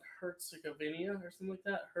 Herzegovina or something like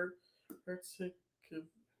that.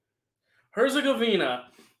 Herzegovina.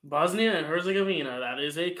 Bosnia and Herzegovina, that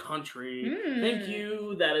is a country. Thank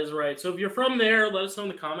you. That is right. So if you're from there, let us know in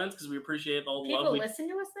the comments because we appreciate all the love. People listen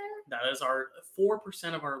to us there? That is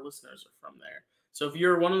 4% of our listeners are from there. So if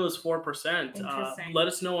you're one of those 4%, let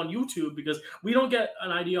us know on YouTube because we don't get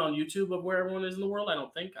an idea on YouTube of where everyone is in the world, I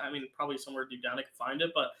don't think. I mean, probably somewhere deep down I can find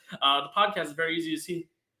it, but the podcast is very easy to see.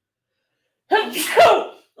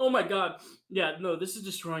 Oh my God. Yeah, no, this is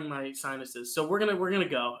destroying my sinuses. So we're gonna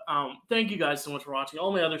go. Thank you guys so much for watching.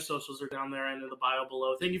 All my other socials are down there and in the bio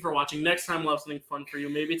below. Thank you for watching. Next time we'll have something fun for you.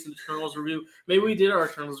 Maybe it's an Eternals review. Maybe we did our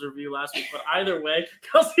Eternals review last week, but either way,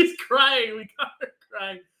 Kelsey's crying. We got her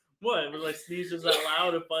crying. What? Was I sneezes that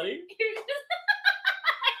loud and funny? I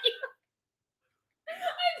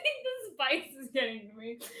think the spice is getting to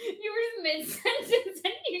me. You were mid-sentence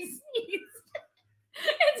and you sneezed.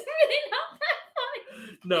 It's really not that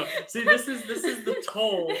funny. No, see, this is the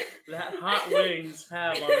toll that hot wings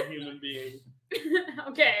have on a human being.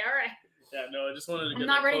 Okay, all right. Yeah, no, I just wanted to get I'm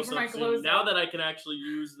not ready for my close. Now that I can actually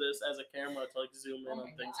use this as a camera to like zoom in on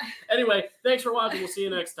things. Anyway, thanks for watching. We'll see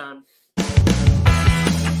you next time.